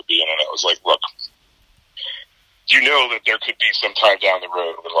of people to be in it, I was like, look, you know that there could be some time down the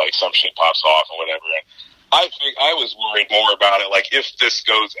road when, like, some shit pops off or whatever. And I think I was worried more about it, like, if this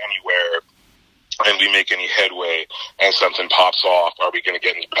goes anywhere and we make any headway and something pops off, are we going to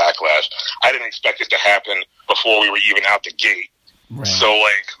get any backlash? I didn't expect it to happen before we were even out the gate. Right. So,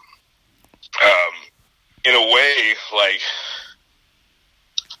 like, in a way, like,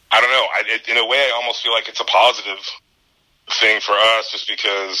 I don't know. In a way, I almost feel like it's a positive thing for us, just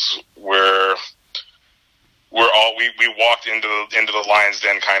because we walked into the Lion's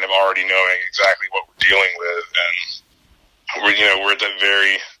Den kind of already knowing exactly what we're dealing with, and we're at that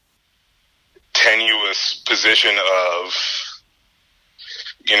very tenuous position of,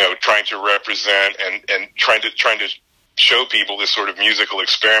 you know, trying to represent and trying to show people this sort of musical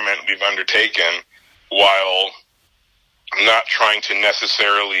experiment we've undertaken, while not trying to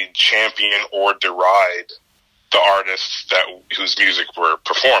necessarily champion or deride the artists whose music we're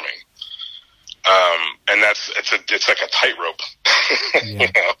performing. And it's like a tightrope, you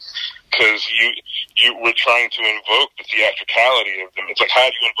know, because we're trying to invoke the theatricality of them. It's like, how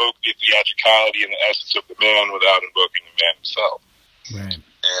do you invoke the theatricality and the essence of the man without invoking the man himself? Right.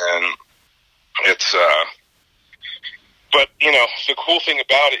 And it's, but, you know, the cool thing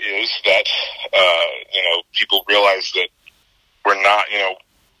about it is that, you know, people realize that we're not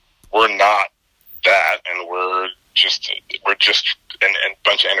that, and we're just a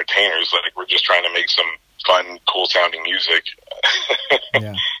bunch of entertainers. Like, we're just trying to make some fun, cool sounding music.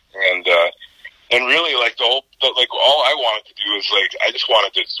 Yeah. And really, like, all I wanted to do is, like, I just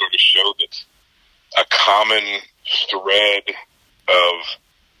wanted to sort of show that a common thread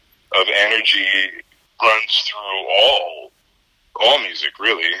of energy runs through all music,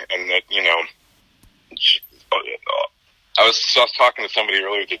 really. And that, you know, I was talking to somebody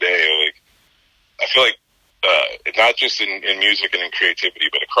earlier today, like, I feel like not just in music and in creativity,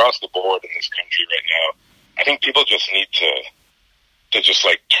 but across the board in this country right now, I think people just need to just,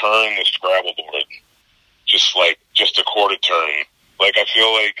 like, turn the Scrabble board, just a quarter turn. Like, I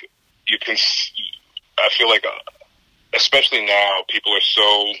feel like especially now, people are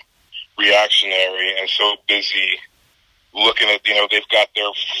so reactionary and so busy looking at, you know, they've got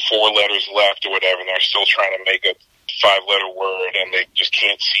their 4 letters left or whatever, and they're still trying to make a 5-letter word, and they just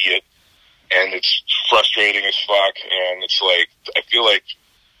can't see it, and it's frustrating as fuck. And it's like, I feel like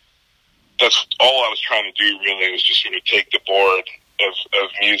that's all I was trying to do, really, was just sort of take the board of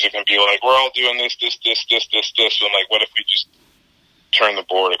music and be like, we're all doing this. And, like, what if we just turn the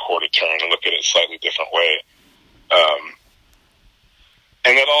board a quarter turn and look at it a slightly different way?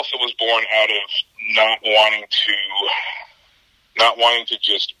 And that also was born out of not wanting to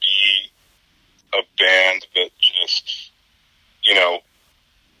just be a band that just, you know,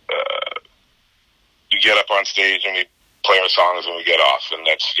 you get up on stage and we play our songs and we get off, and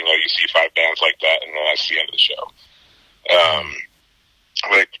that's, you know, you see 5 bands like that, and then that's the end of the show.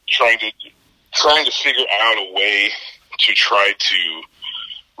 Like, trying to figure out a way to try to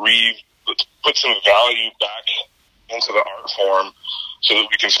put some value back into the art form, so that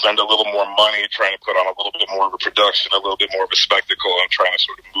we can spend a little more money trying to put on a little bit more of a production, a little bit more of a spectacle, and trying to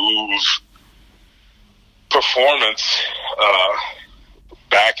sort of move performance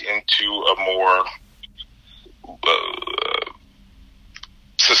back into a more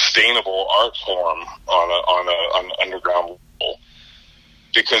sustainable art form on an underground level.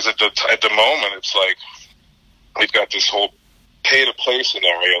 Because at the moment, it's like we've got this whole pay-to-play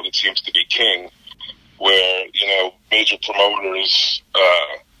scenario that seems to be king, where, you know, major promoters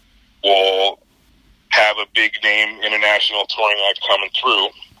will have a big name international touring act coming through,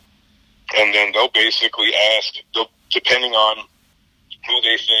 and then they'll basically depending on who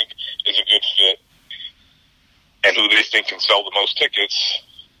they think is a good fit, and who they think can sell the most tickets,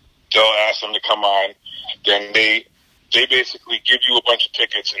 they'll ask them to come on. Then they basically give you a bunch of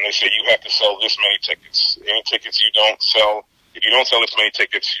tickets, and they say you have to sell this many tickets. Any tickets you don't sell, if you don't sell this many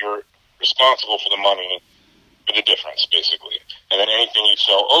tickets, you're responsible for the money, for the difference, basically. And then anything you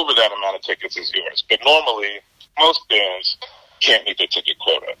sell over that amount of tickets is yours. But normally, most bands can't meet their ticket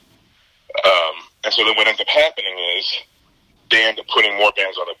quota. And so then what ends up happening is they end up putting more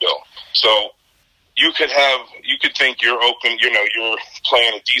bands on the bill. So you could think you're open, you're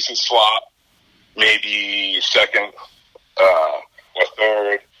playing a decent slot, maybe second or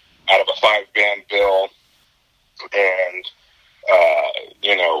third out of a 5-band bill, and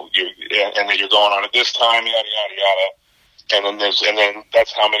and then you're going on at this time, yada yada yada, and then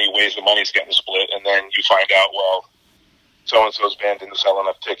that's how many ways the money's getting split, and then you find out, well, so and so's band didn't sell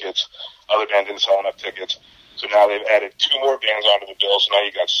enough tickets, other band didn't sell enough tickets, so now they've added 2 more bands onto the bill, so now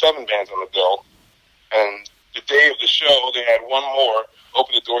you got 7 bands on the bill, and the day of the show they add 1 more,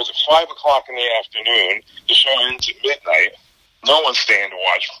 open the doors at 5 o'clock in the afternoon, the show ends at midnight, no one's staying to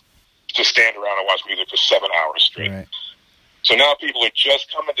watch, just stand around and watch music for 7 hours straight. Right. So now people are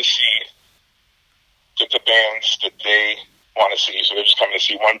just coming to see the bands that they want to see. So they're just coming to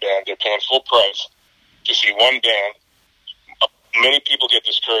see one band. They're paying full price to see one band. Many people get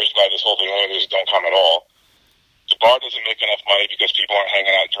discouraged by this whole thing. Others don't come at all. The bar doesn't make enough money because people aren't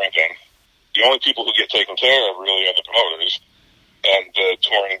hanging out drinking. The only people who get taken care of really are the promoters and the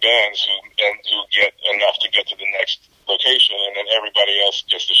touring bands who get enough to get to the next location, and then everybody else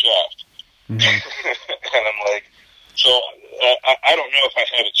gets the shaft. Mm-hmm. And I'm like, so I don't know if I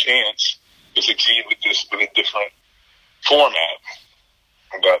had a chance to succeed with this with a different format,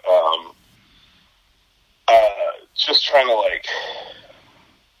 but just trying to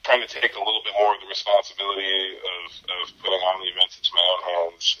take a little bit more of the responsibility of putting on the events into my own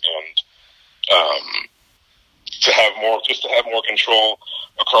hands, and to have more control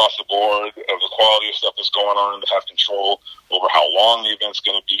across the board of the quality of stuff that's going on, to have control over how long the event's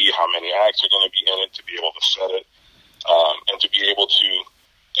going to be, how many acts are going to be in it, to be able to set it, and to be able to,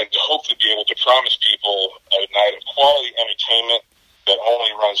 and to hopefully be able to promise people a night of quality entertainment that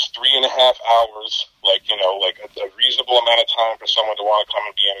only runs 3.5 hours, like a reasonable amount of time for someone to want to come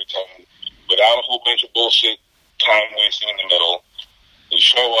and be entertained, without a whole bunch of bullshit time wasting in the middle. You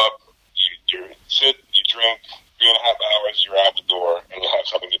show up, you sit, you drink, 3.5 hours, you're out the door, and you have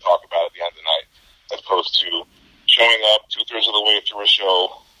something to talk about at the end of the night, as opposed to showing up 2/3 of the way through a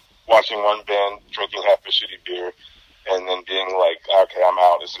show, watching one band, drinking half a shitty beer, and then being like, okay, I'm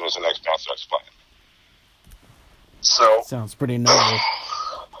out as soon as the next band starts playing. So sounds pretty noble.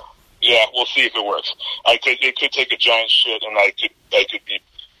 Yeah, we'll see if it works. It could take a giant shit, and I could be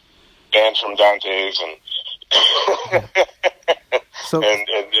banned from Dante's, and so, and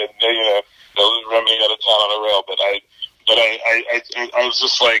they'll run me out of town on a rail. But I was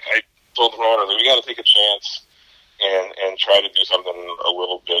just like, I told the promoter, we got to take a chance and try to do something a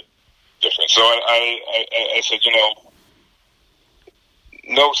little bit different. So I said,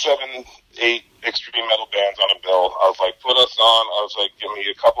 no 7, 8 extreme metal bands on a bill. I was like, put us on. I was like, I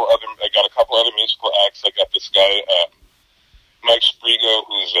got a couple other musical acts. I got this guy, Mike Sprigo,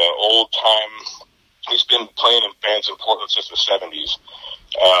 who's an old time, he's been playing in bands in Portland since the 70s.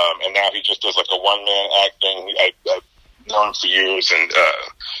 And now he just does like a one-man act thing. I've known him for years, and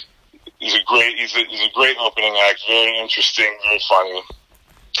he's a great opening act, very interesting, very funny.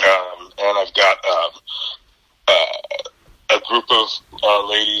 And I've got a group of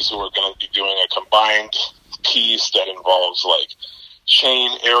ladies who are going to be doing a combined piece that involves like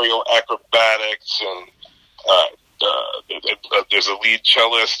chain aerial acrobatics, and there's a lead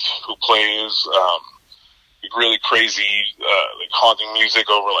cellist who plays really crazy like haunting music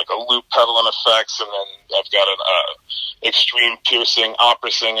over like a loop pedal and effects, and then I've got an extreme piercing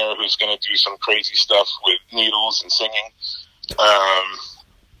opera singer who's going to do some crazy stuff with needles and singing,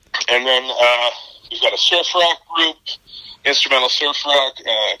 and then we've got a surf rock group, instrumental surf rock,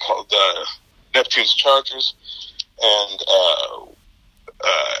 called Neptune's Chargers, and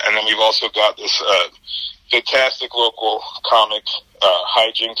then we've also got this fantastic local comic,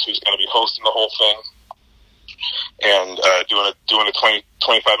 Hijinks, who's going to be hosting the whole thing, and doing a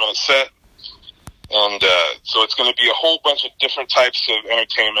 25-minute set. And so it's going to be a whole bunch of different types of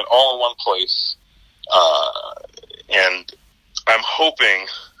entertainment all in one place. And I'm hoping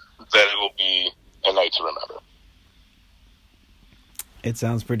that it'll be a night to remember. It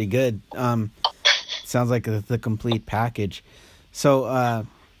sounds pretty good. Sounds like the complete package. So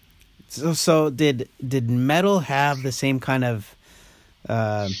did metal have the same kind of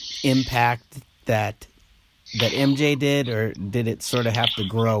impact that MJ did, or did it sort of have to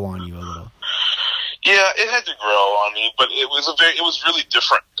grow on you a little? Yeah, it had to grow on me, but it was really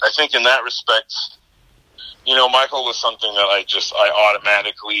different. I think in that respect, you know, Michael was something that I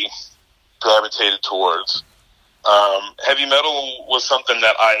automatically gravitated towards. Heavy metal was something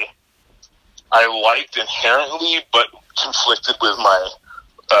that I liked inherently, but conflicted with my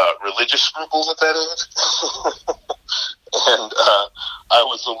religious scruples at that age. And I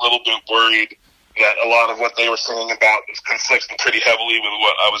was a little bit worried that a lot of what they were singing about was conflicting pretty heavily with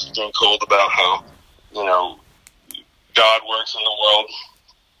what I was being told about how, you know, God works in the world.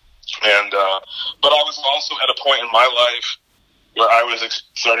 And but I was also at a point in my life where I was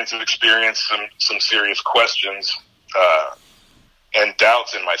starting to experience some serious questions and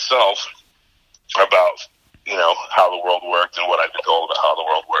doubts in myself about, you know, how the world worked and what I'd been told about how the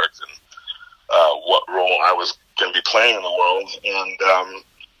world worked and what role I was going to be playing in the world. And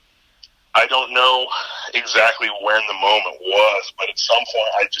I don't know exactly when the moment was, but at some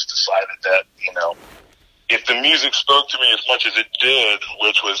point I just decided that, you know, if the music spoke to me as much as it did,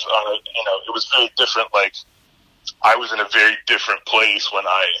 which was on a, you know, it was very different. Like, I was in a very different place when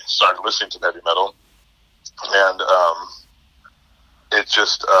I started listening to heavy metal, and it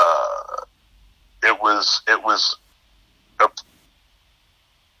just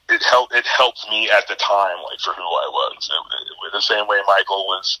it helped me at the time, like, for who I was. It, the same way Michael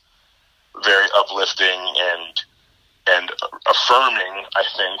was very uplifting and affirming, I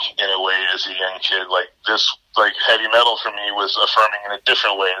think, in a way, as a young kid. Like, this, like, heavy metal for me was affirming in a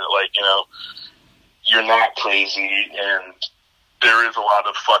different way, that, like, you know, you're not crazy, and there is a lot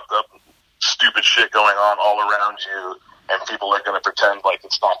of fucked up, stupid shit going on all around you, and people are going to pretend like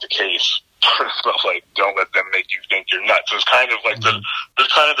it's not the case. So, like, don't let them make you think you're nuts. So it's kind of like the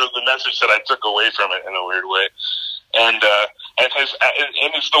message that I took away from it in a weird way. And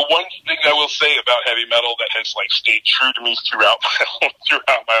it's the one thing I will say about heavy metal that has, like, stayed true to me throughout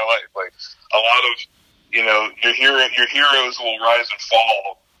my life. Like, a lot of, you know, your heroes will rise and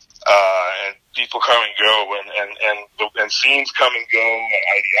fall, and people come and go, and scenes come and go, and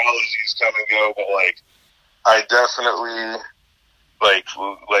ideologies come and go. But, like, I definitely, like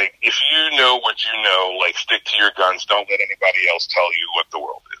if you know what you know, like, stick to your guns. Don't let anybody else tell you what the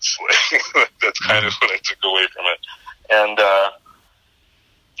world is. Like, that's kind of what I took away from it. And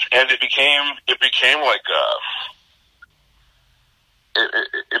it became like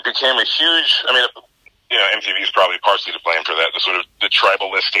it became a huge. I mean, you know, MTV is probably partially to blame for that. The sort of the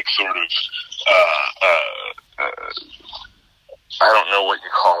tribalistic sort of I don't know what you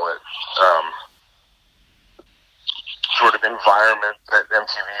call it. Sort of environment that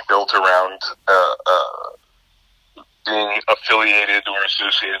MTV built around being affiliated or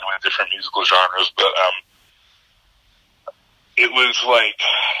associated with different musical genres, but it was like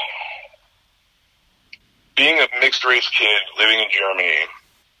being a mixed race kid living in Germany.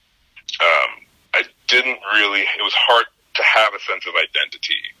 I didn't really. It was hard to have a sense of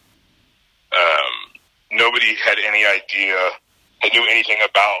identity. Nobody had any idea. I knew anything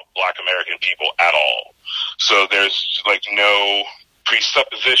about Black American people at all. So there's, like, no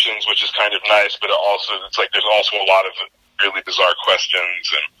presuppositions, which is kind of nice, but it's like there's also a lot of really bizarre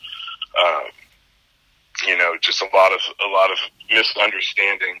questions and, you know, just a lot of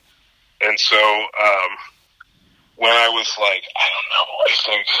misunderstanding. And so, when I was, like, I don't know, I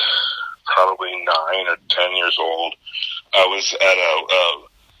think probably 9 or 10 years old, I was at a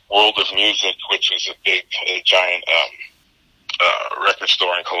World of Music, which was a giant, record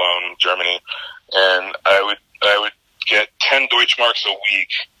store in Cologne, Germany, and I would get 10 Deutschmarks a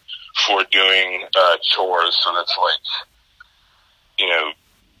week for doing chores. So that's, like, you know,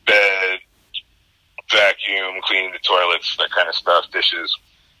 bed, vacuum, cleaning the toilets, that kind of stuff, dishes.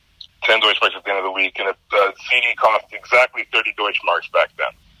 10 Deutschmarks at the end of the week, and a CD cost exactly 30 Deutschmarks back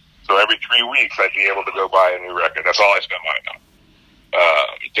then. So every 3 weeks, I'd be able to go buy a new record. That's all I spent money on.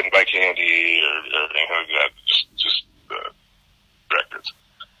 Didn't buy candy or anything like that. Just records.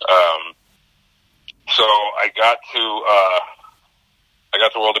 So I got to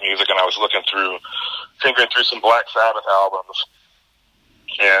World of Music, and I was fingering through some Black Sabbath albums,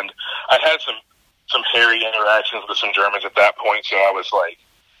 and I had some hairy interactions with some Germans at that point, so I was, like,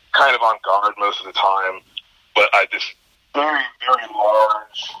 kind of on guard most of the time. But I just very, very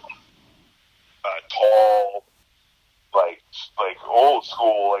large, tall, like old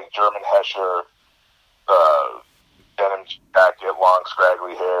school, like, German Hesher, denim jacket, long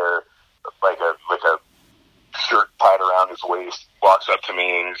scraggly hair, like a shirt tied around his waist, walks up to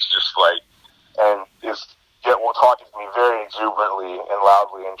me and is just like, and talking to me very exuberantly and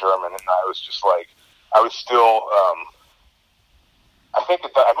loudly in German, and I was just like, I was still, I think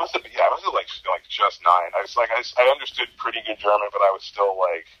that I must have like just 9. I was like, I understood pretty good German, but I was still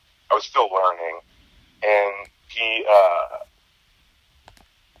learning, and he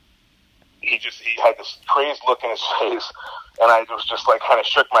had this crazed look in his face, and I was just like kind of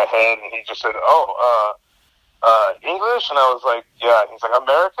shook my head, and he just said, English? And I was like, yeah. And he's like,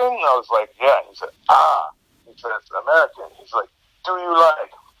 American? And I was like, yeah. And he said, He said, American. He's like, do you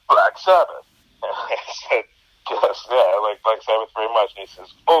like Black Sabbath? And I said, yes, yeah, I like Black Sabbath very much. And he says,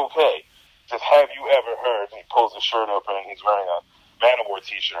 okay. He says, have you ever heard, and he pulls his shirt open, and he's wearing a Manowar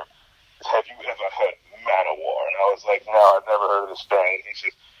t-shirt. He says, have you ever heard Manowar? And I was like, no, I've never heard of this band. And he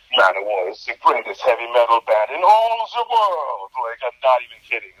says, Manowar is the greatest heavy metal band in all the world. Like, I'm not even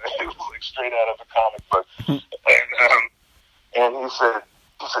kidding. It was like straight out of a comic book. And he said,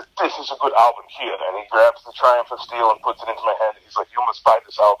 this is a good album here. And he grabs the Triumph of Steel and puts it into my hand. And he's like, you must buy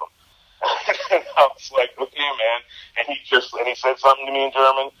this album. And I was like, okay, man. And he said something to me in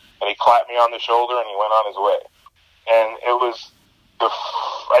German, and he clapped me on the shoulder, and he went on his way. And it was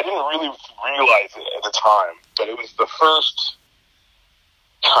I didn't really realize it at the time, but it was the first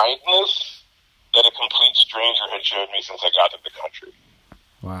kindness that a complete stranger had showed me since I got to the country.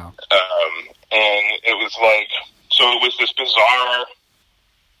 Wow. And it was like, so it was this bizarre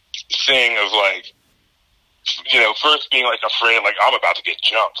thing of like, first being like afraid, like I'm about to get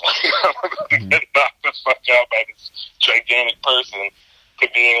jumped, like I'm about to get knocked the fuck out by this gigantic person, to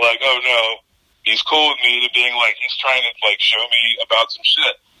being like, oh no, he's cool with me, to being like, he's trying to like show me about some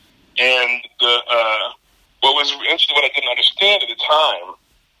shit. And what was interesting, what I didn't understand at the time,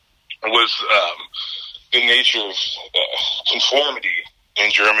 was the nature of conformity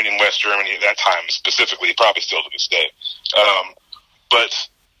in Germany and West Germany at that time, specifically, probably still to this day. But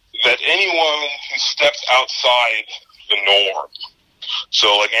that anyone who stepped outside the norm,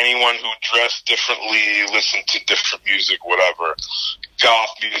 so like anyone who dressed differently, listened to different music, whatever, goth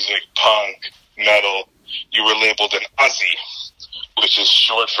music, punk, metal, you were labeled an Asi, which is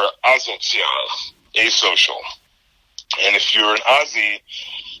short for asozial, asocial. And if you were an Asi,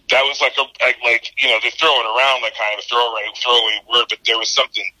 that was like they're throwing around like kind of a throwaway word, but there was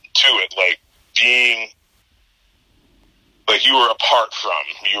something to it, like being like you were apart from,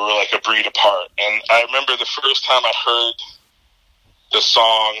 you were like a breed apart. And I remember the first time I heard the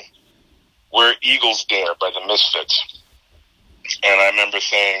song "Where Eagles Dare" by the Misfits, and I remember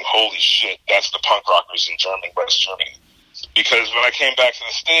saying, "Holy shit, that's the punk rockers in West Germany." Because when I came back to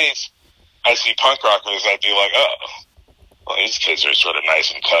the States, I see punk rockers, I'd be like, oh, well, these kids are sort of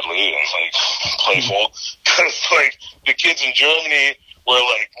nice and cuddly and like playful. Because like the kids in Germany were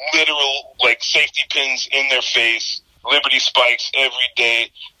like literal like safety pins in their face, Liberty spikes every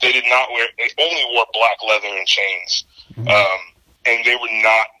day. They only wore black leather and chains. And they were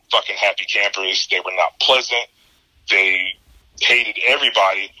not fucking happy campers. They were not pleasant. They hated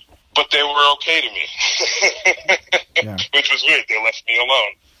everybody, but they were okay to me. Yeah. Which was weird. They left me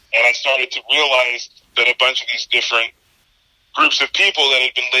alone. And I started to realize that a bunch of these different groups of people that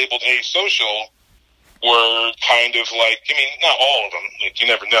had been labeled asocial were kind of like, I mean, not all of them, like, you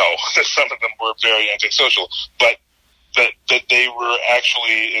never know. Some of them were very antisocial, but that they were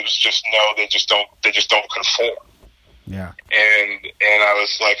actually, it was just, no, they just don't conform. Yeah. And I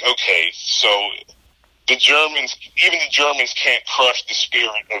was like, okay, so even the Germans can't crush the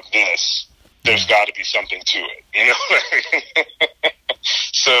spirit of this. There's got to be something to it, you know?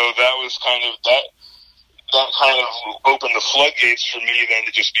 So that was kind of, that kind of opened the floodgates for me then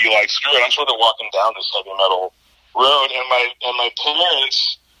to just be like, screw it, I'm sort of walking down this heavy metal road. And my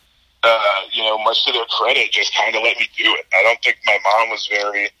parents, much to their credit, just kind of let me do it. I don't think my mom was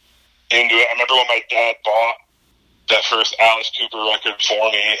very into it. I remember when my dad bought that first Alice Cooper record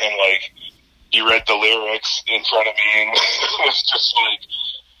for me, and like he read the lyrics in front of me, and it was just like,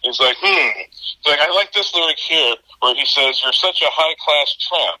 he's like, like, I like this lyric here where he says, "You're such a high class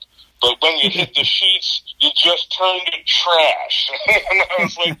tramp, but when you hit the sheets, you just turn to trash." And I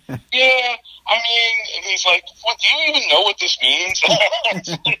was like, yeah, I mean, and he's like, what, do you even know what this means?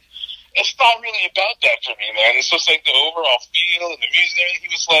 It's not really about that for me, man. It's just like the overall feel and the music and everything.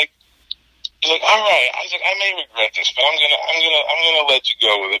 He was like, all right. I was like, I may regret this, but I'm gonna let you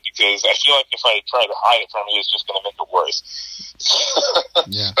go with it, because I feel like if I try to hide it from you, it's just gonna make it worse.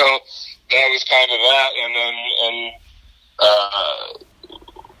 Yeah. So that was kind of that, and then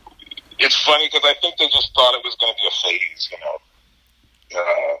it's funny because I think they just thought it was going to be a phase, you know.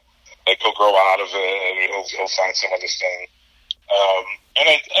 Like he'll grow out of it, and he'll find some other thing.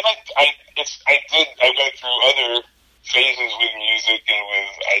 I went through other phases with music and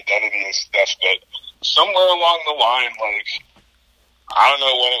with identity and stuff, but somewhere along the line, like, I don't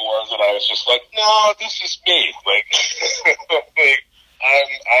know when it was that I was just like, no, this is me. Like, like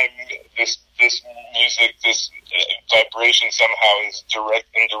I'm this music, this vibration somehow is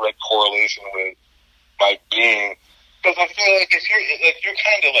in direct correlation with my being. Because I feel like if you're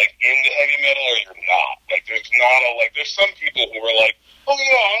kind of like into heavy metal or you're not. Like there's some people who are like, oh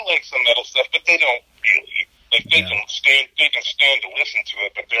yeah, I like some metal stuff, but they don't really. Like they can stand to listen to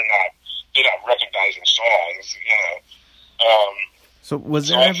it, but they're not recognizing songs, you know. So was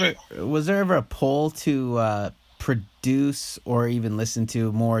there ever a pull to produce or even listen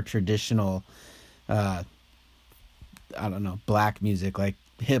to more traditional, I don't know, black music like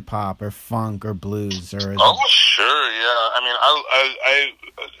hip hop or funk or blues or? Oh sure, yeah. I mean, I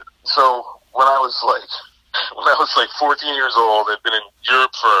so when I was like 14 years old, I'd been in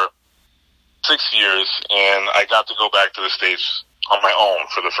Europe for 6 years, and I got to go back to the States on my own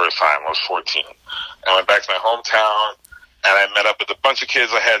for the first time. I was 14. I went back to my hometown, and I met up with a bunch of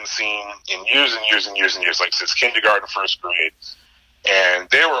kids I hadn't seen in years and years and years and years, like since kindergarten, first grade. And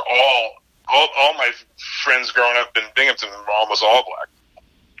they were all my friends growing up in Binghamton were almost all black.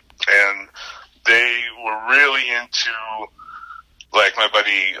 And they were really into, like my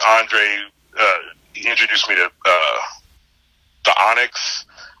buddy Andre, he introduced me to the Onyx,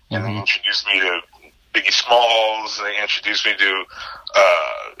 and they introduced me to Biggie Smalls, and they introduced me to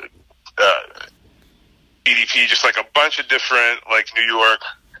EDP, just like a bunch of different like New York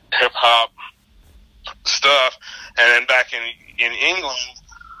hip hop stuff. And then back in England,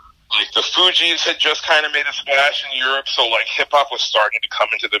 like the Fugees had just kind of made a splash in Europe, so like hip hop was starting to come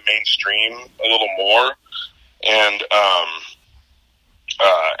into the mainstream a little more. And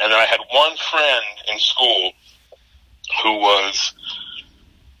then I had one friend in school who was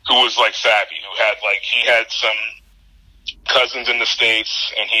like savvy, he had some cousins in the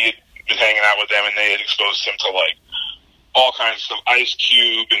States, and he had been hanging out with them, and they had exposed him to like all kinds of stuff, Ice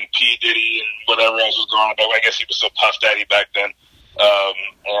Cube and P. Diddy and whatever else was going on. But I guess he was still Puff Daddy back then.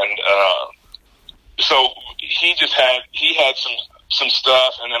 So he had some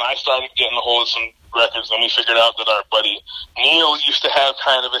stuff, and then I started getting a hold of some records, and we figured out that our buddy Neil used to have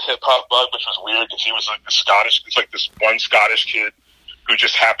kind of a hip hop bug, which was weird because he was like this one Scottish kid who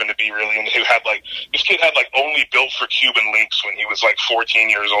just happened to be really into, this kid had like only Built for Cuban links when he was like 14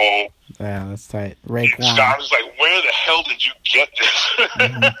 years old. Yeah, that's tight. Raekwon. I was like, where the hell did you get this?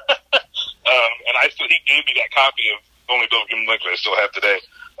 Mm-hmm. And he gave me that copy of Only Built for Cuban links that I still have today.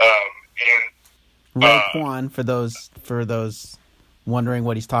 Raekwon, for those wondering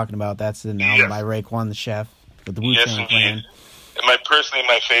what he's talking about, that's an album by Raekwon the Chef with the Wu-Tang Clan. And personally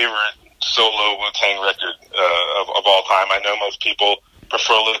my favorite solo Wu-Tang record of all time. I know most people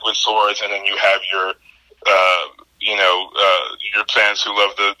prefer Liquid Swords, and then you have your fans who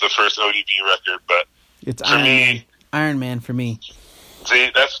love the first ODB record. But it's Iron Man for me. See,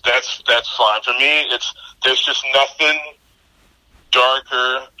 that's fine. For me, there's just nothing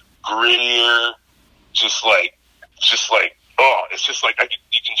darker, grittier, just like it's just like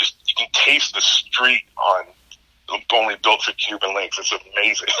you can taste the street on Only Built for Cuban links. It's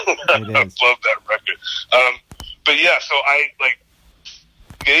amazing. I love that record. But yeah, so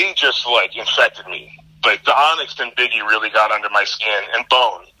they just like infected me. Like the Onyx and Biggie really got under my skin, and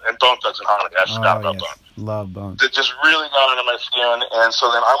Bone Thugs and Harmony. I forgot about Bone. Love Bone. It just really got under my skin, and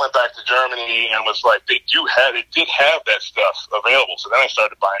so then I went back to Germany and was like, they did have that stuff available. So then I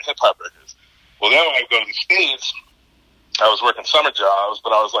started buying hip hop records. Well, then when I go to the States, I was working summer jobs,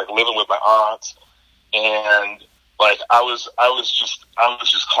 but I was like living with my aunts, and like I was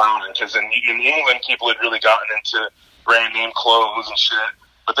just clowning, because in England people had really gotten into brand name clothes and shit,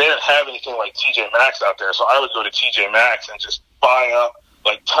 but they didn't have anything like TJ Maxx out there. So I would go to TJ Maxx and just buy up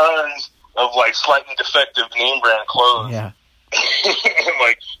like tons of like slightly defective name brand clothes, and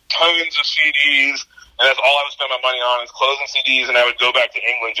like tons of CDs. And that's all I would spend my money on is clothes and CDs, and I would go back to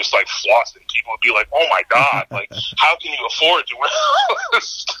England just like flossing. People would be like, "Oh my God, like how can you afford to wear all this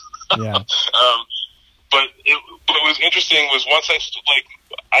stuff?" Yeah. But what was interesting was once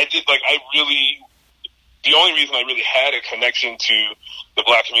the only reason I really had a connection to the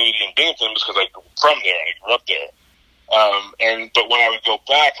black community in Binghamton was because I'm from there and I grew up there. But when I would go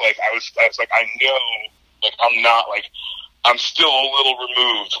back, like I was like, I know, like I'm still a little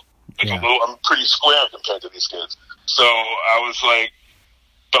removed. I'm pretty square compared to these kids. So I was like,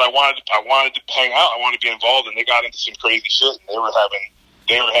 but I wanted to hang out. I wanted to be involved, and they got into some crazy shit, and they were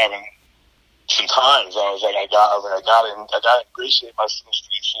having some times. I was like, I gotta ingratiate myself to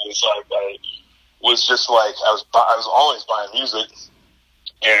these shit. So I was just like, I was always buying music,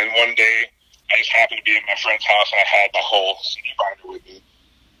 and one day I just happened to be at my friend's house, and I had my whole CD binder with me.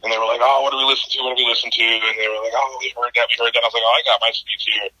 And they were like, "Oh, what do we listen to? What do we listen to?" And they were like, "Oh, we heard that. I was like, "Oh, I got my CDs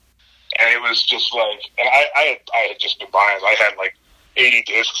here." And it was just like, and I had just been buying. I had like 80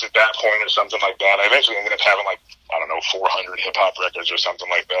 discs at that point or something like that. I eventually ended up having like, I don't know, 400 hip hop records or something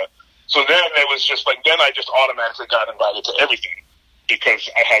like that. So then it was just like, then I just automatically got invited to everything because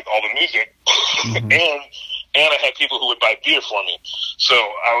I had all the music and I had people who would buy beer for me. So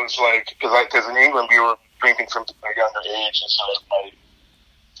I was like, because in England we were drinking from a younger age, and so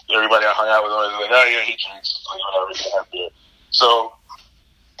everybody I hung out with was like, oh yeah, he drinks, like whatever, he can have beer. So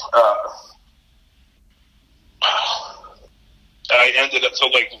I ended up, so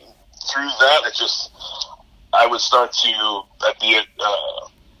like through that, I would start to be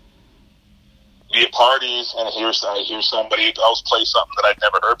at parties and I hear somebody else play something that I'd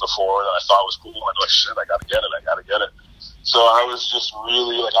never heard before that I thought was cool. I'd be like, shit, I gotta get it. So I was just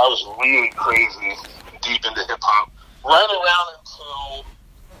really, like, I was really crazy deep into hip hop right around until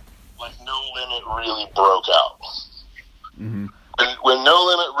like No Limit really broke out. Mm-hmm. When No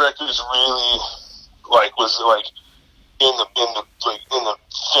Limit Records really was in the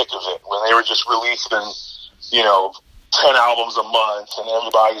thick of it, when they were just releasing, 10 albums a month and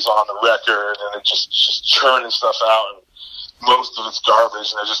everybody's on the record and it just churning stuff out and most of it's garbage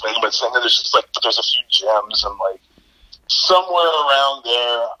and they're just making it, and then but there's a few gems, and like somewhere around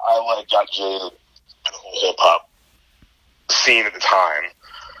there I got jaded in the whole hip hop scene at the time.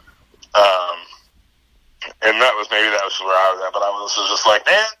 And that was where I was at, but I was just like,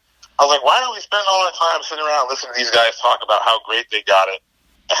 man, I was like, why don't we spend all our time sitting around listening to these guys talk about how great they got it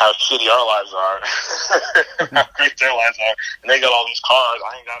and how shitty our lives are, how great their lives are, and they got all these cars,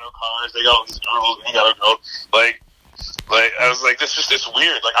 I ain't got no cars, they got all these girls, I ain't got no girls, like I was like, it's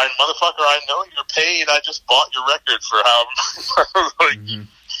weird, like, motherfucker, I know you're paid, I just bought your record for how,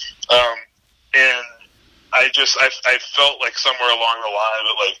 and I felt like somewhere along the line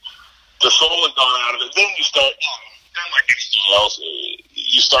that, like, the soul had gone out of it. Then you start, then like anything else,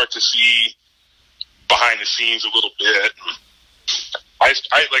 you start to see behind the scenes a little bit. Ice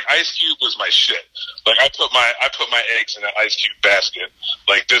Cube was my shit. Like I put my eggs in that Ice Cube basket.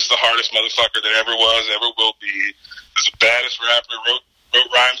 Like, this the hardest motherfucker that ever was, ever will be. He's the baddest rapper. Wrote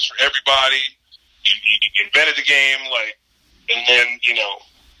rhymes for everybody. He invented the game. Like, and then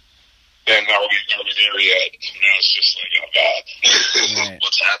then are we there yet? Now it's just like, oh God, right.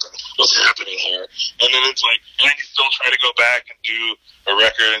 What's happening here? And then it's like, and then you still try to go back and do a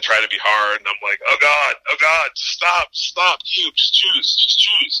record and try to be hard, and I'm like, oh God, stop, Cube, just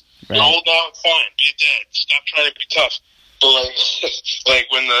choose. Right. You're old now, fine, be a dad. Stop trying to be tough. But like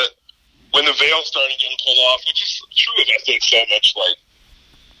when the veil started getting pulled off, which is true, I think so much, like,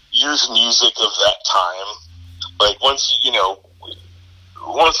 use music of that time. Like once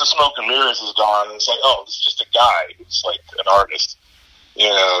the smoke and mirrors is gone, it's like, oh, it's just a guy. It's like an artist.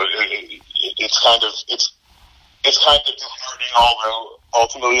 It's kind of disheartening. Although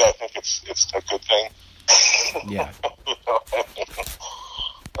ultimately, I think it's a good thing. Yeah.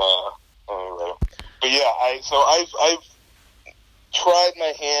 But yeah, I've tried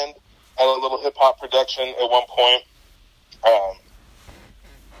my hand at a little hip hop production at one point.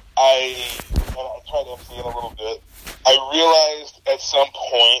 I tried to MC it a little bit. I realized at some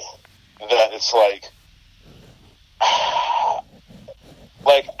point that it's like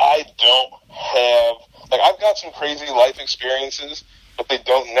I don't have, like, I've got some crazy life experiences, but they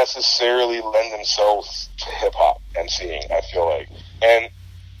don't necessarily lend themselves to hip hop MCing, I feel like.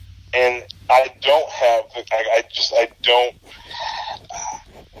 And I don't have, I don't,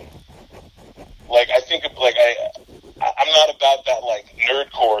 like, I think, like, I'm not about that, like,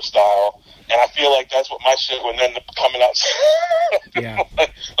 nerdcore style. And I feel like that's what my shit would end up coming out. Yeah.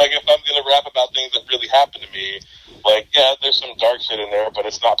 Like if I'm going to rap about things that really happened to me, like, yeah, there's some dark shit in there, but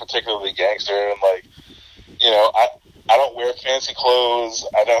it's not particularly gangster. And like, I don't wear fancy clothes.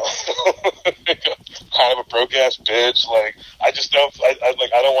 I don't, kind of a broke ass bitch. Like, I just don't, I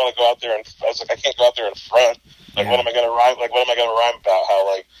don't want to go out there and, I was like, I can't go out there in front. Like, what am I going to rhyme? Like, what am I going to rhyme about? How,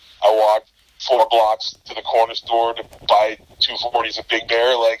 like, I walked 4 blocks to the corner store to buy 240s of Big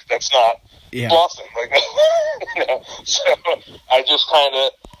Bear. Like, that's not, Boston, like, So I just I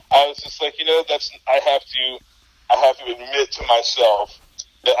was just like, I have to admit to myself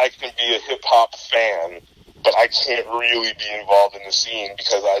that I can be a hip hop fan, but I can't really be involved in the scene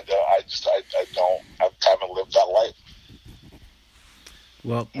because I haven't lived that life.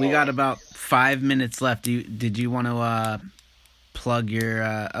 Well, we got about 5 minutes left. Did you want to plug your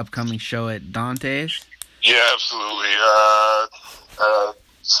upcoming show at Dante's? Yeah, absolutely.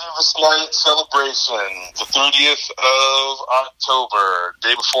 Service Night Celebration, the 30th of October,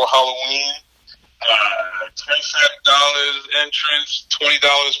 day before Halloween. $25 entrance,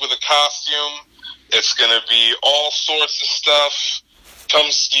 $20 with a costume. It's going to be all sorts of stuff.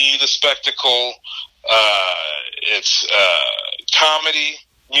 Come see the spectacle. It's comedy,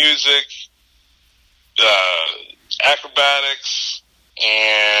 music, acrobatics,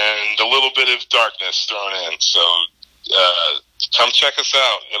 and a little bit of darkness thrown in. So come check us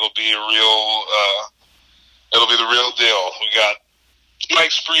out. It'll be the real deal. We got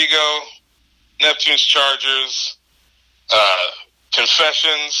Mike Sprigo, Neptune's Chargers,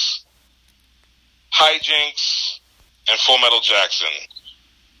 Confessions, Hijinks, and Full Metal Jackson.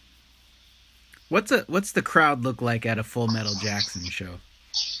 What's the crowd look like at a Full Metal Jackson show?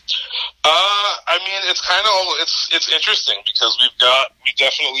 I mean, it's kind of it's interesting because we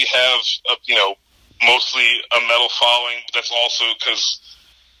definitely have mostly a metal following. That's also because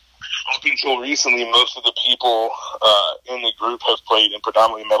up until recently, most of the people in the group have played in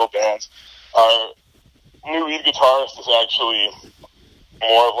predominantly metal bands. Our new lead guitarist is actually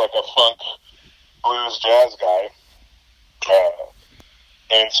more of like a funk, blues, jazz guy,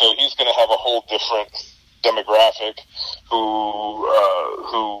 and so he's going to have a whole different demographic who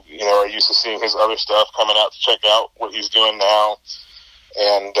are used to seeing his other stuff, coming out to check out what he's doing now,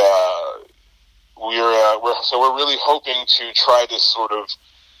 and we're really hoping to try to sort of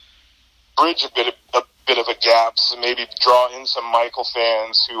bridge a bit of a gap, so maybe draw in some Michael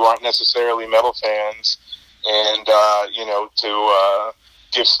fans who aren't necessarily metal fans, and to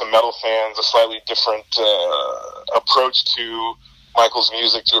give some metal fans a slightly different approach to Michael's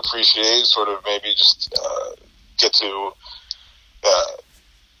music to appreciate, sort of maybe just get to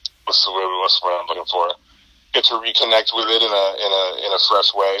what's the word I'm looking for? Get to reconnect with it in a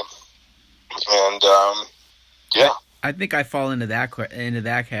fresh way, and yeah. I think I fall into that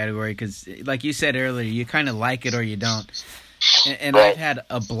category because, like you said earlier, you kind of like it or you don't. And right. I've had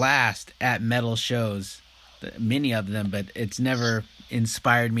a blast at metal shows, many of them, but it's never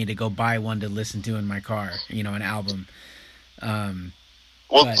inspired me to go buy one to listen to in my car, an album. I mean,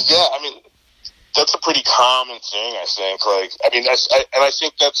 that's a pretty common thing, I think. I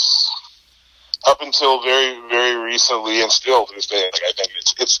think that's up until very, very recently, and still to this day. I think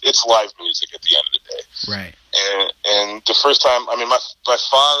it's live music at the end of the day. Right. And the first time, I mean, my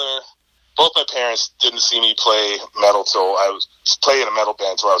father, both my parents didn't see me play metal till I was playing a metal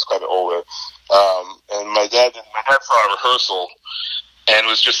band till I was quite older. And my dad saw a rehearsal and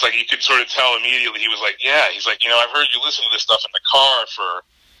was just like, you could sort of tell immediately. He was like, yeah, he's like, I've heard you listen to this stuff in the car for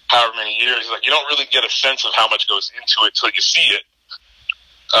however many years. He's like, you don't really get a sense of how much goes into it till you see it.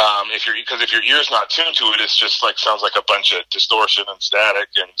 If your ear's not tuned to it, it's just like sounds like a bunch of distortion and static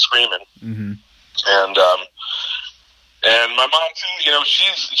and screaming. Mm-hmm. And my mom too,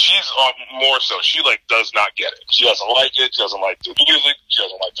 she's more so. She does not get it. She doesn't like it. She doesn't like the music. She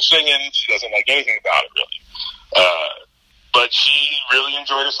doesn't like the singing. She doesn't like anything about it really. But she really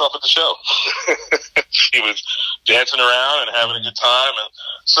enjoyed herself at the show. She was dancing around and having a good time, and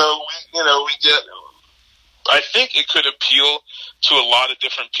so we get. I think it could appeal to a lot of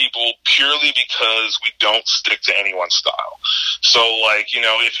different people purely because we don't stick to any one style. So,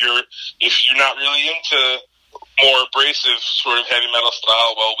 if you're not really into more abrasive sort of heavy metal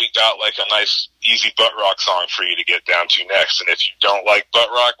style, well, we got a nice easy butt rock song for you to get down to next. And if you don't like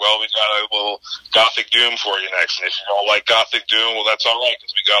butt rock, well, we got a little gothic doom for you next. And if you don't like gothic doom, well, that's all right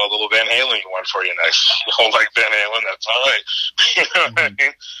because we got a little Van Halen one for you next. If you don't like Van Halen, that's all right. You know what I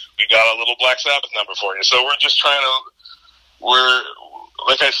mean? We got a little Black Sabbath number for you. So we're just trying to,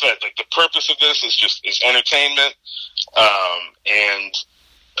 like I said, the purpose of this is entertainment. And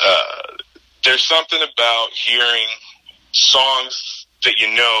there's something about hearing songs that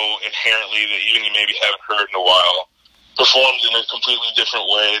inherently that even you maybe haven't heard in a while performed in a completely different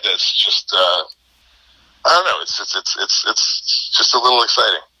way. That's just, I don't know. It's just a little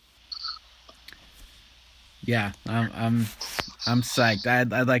exciting. Yeah, I'm psyched.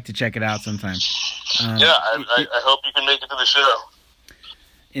 I'd like to check it out sometime. I hope you can make it to the show.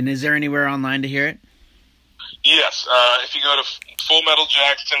 And is there anywhere online to hear it? Yes, if you go to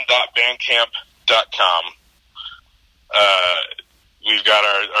fullmetaljackson.bandcamp.com, we've got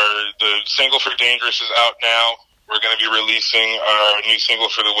the single for Dangerous is out now. We're going to be releasing our new single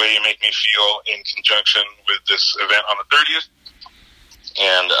for The Way You Make Me Feel in conjunction with this event on the 30th.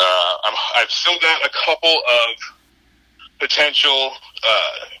 And I've still got a couple of potential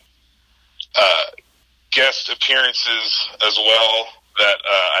guest appearances as well that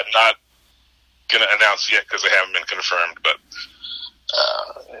I'm not going to announce yet because they haven't been confirmed, but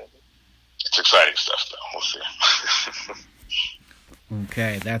it's exciting stuff though. We'll see.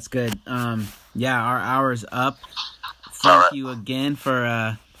 Okay, that's good. Yeah, our hour's up. Thank you again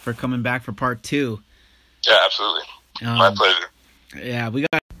for coming back for part 2. Yeah, absolutely. My pleasure. Yeah, we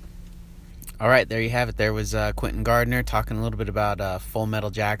got. All right, there you have it. There was Quentin Gardner talking a little bit about Full Metal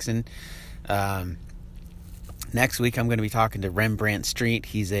Jackson. Next week, I'm going to be talking to Rembrandt Street.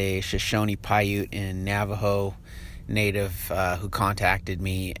 He's a Shoshone Paiute in Navajo native who contacted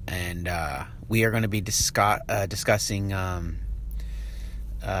me, and we are going to be discussing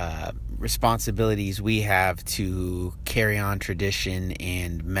responsibilities we have to carry on tradition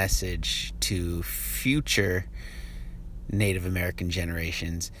and message to future Native American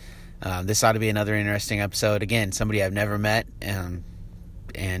generations. This ought to be another interesting episode. Again, somebody I've never met, and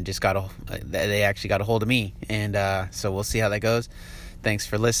just they actually got a hold of me, and so we'll see how that goes. Thanks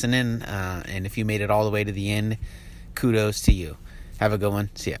for listening, and if you made it all the way to the end, kudos to you. Have a good one.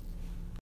 See ya.